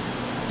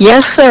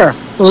 Yes, sir.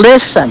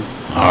 Listen.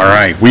 All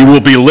right. We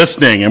will be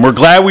listening, and we're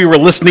glad we were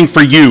listening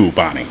for you,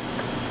 Bonnie.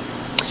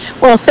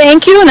 Well,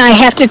 thank you, and I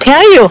have to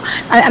tell you,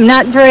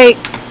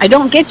 I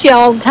don't get you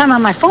all the time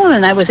on my phone,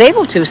 and I was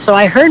able to, so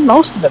I heard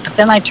most of it, but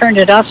then I turned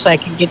it off so I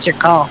could get your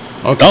call.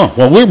 Okay. Oh,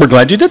 well, we're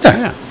glad you did that.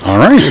 Yeah. All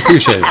right.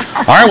 Appreciate it.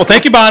 All right, well,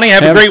 thank you, Bonnie.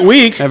 Have a great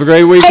week. Have a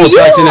great week. Hey, We'll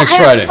talk to you next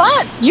Friday.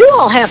 Fun. You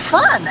all have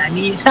fun. I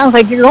mean, it sounds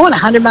like you're going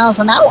 100 miles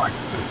an hour.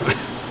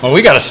 Well,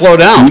 we got to slow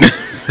down.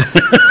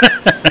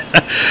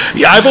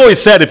 Yeah, I've always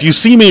said if you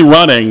see me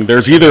running,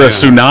 there's either a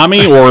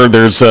tsunami or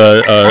there's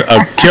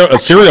a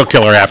serial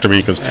killer after me.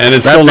 And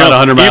it's still not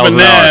 100 miles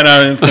an hour. Even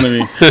then, it's going to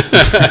be...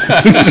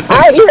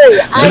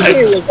 I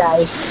hear you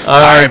guys. All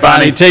right,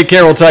 Bonnie. Take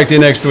care. We'll talk to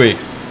you next week.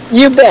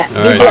 You bet.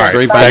 All right.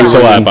 Great. Thanks a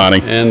lot,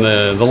 Bonnie. And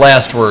the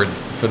last word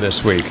for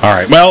this week. All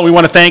right. Well, we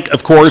want to thank,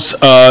 of course,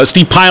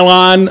 Steve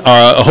Pilon,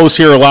 a host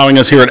here, allowing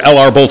us here at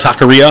Arbol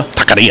Taqueria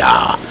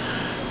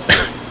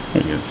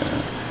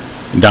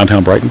in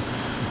downtown Brighton.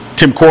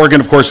 Tim Corrigan,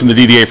 of course, from the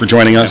DDA for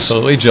joining us.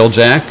 Absolutely. Jill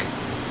Jack,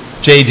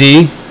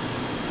 JD,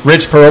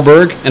 Rich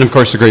Perlberg, and, of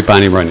course, the great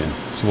Bonnie Runyon.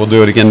 So we'll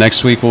do it again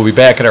next week. We'll be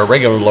back at our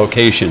regular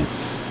location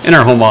in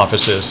our home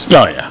offices.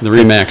 Oh, yeah. The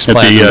Remax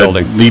Platinum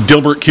Building. The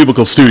Dilbert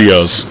Cubicle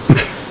Studios.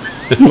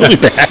 We'll be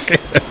back.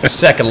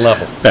 Second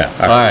level. Yeah.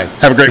 All right.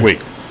 Have a great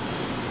week.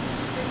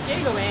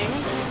 Giggling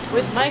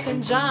with Mike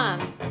and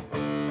John.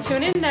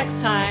 Tune in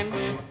next time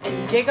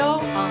and giggle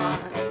on.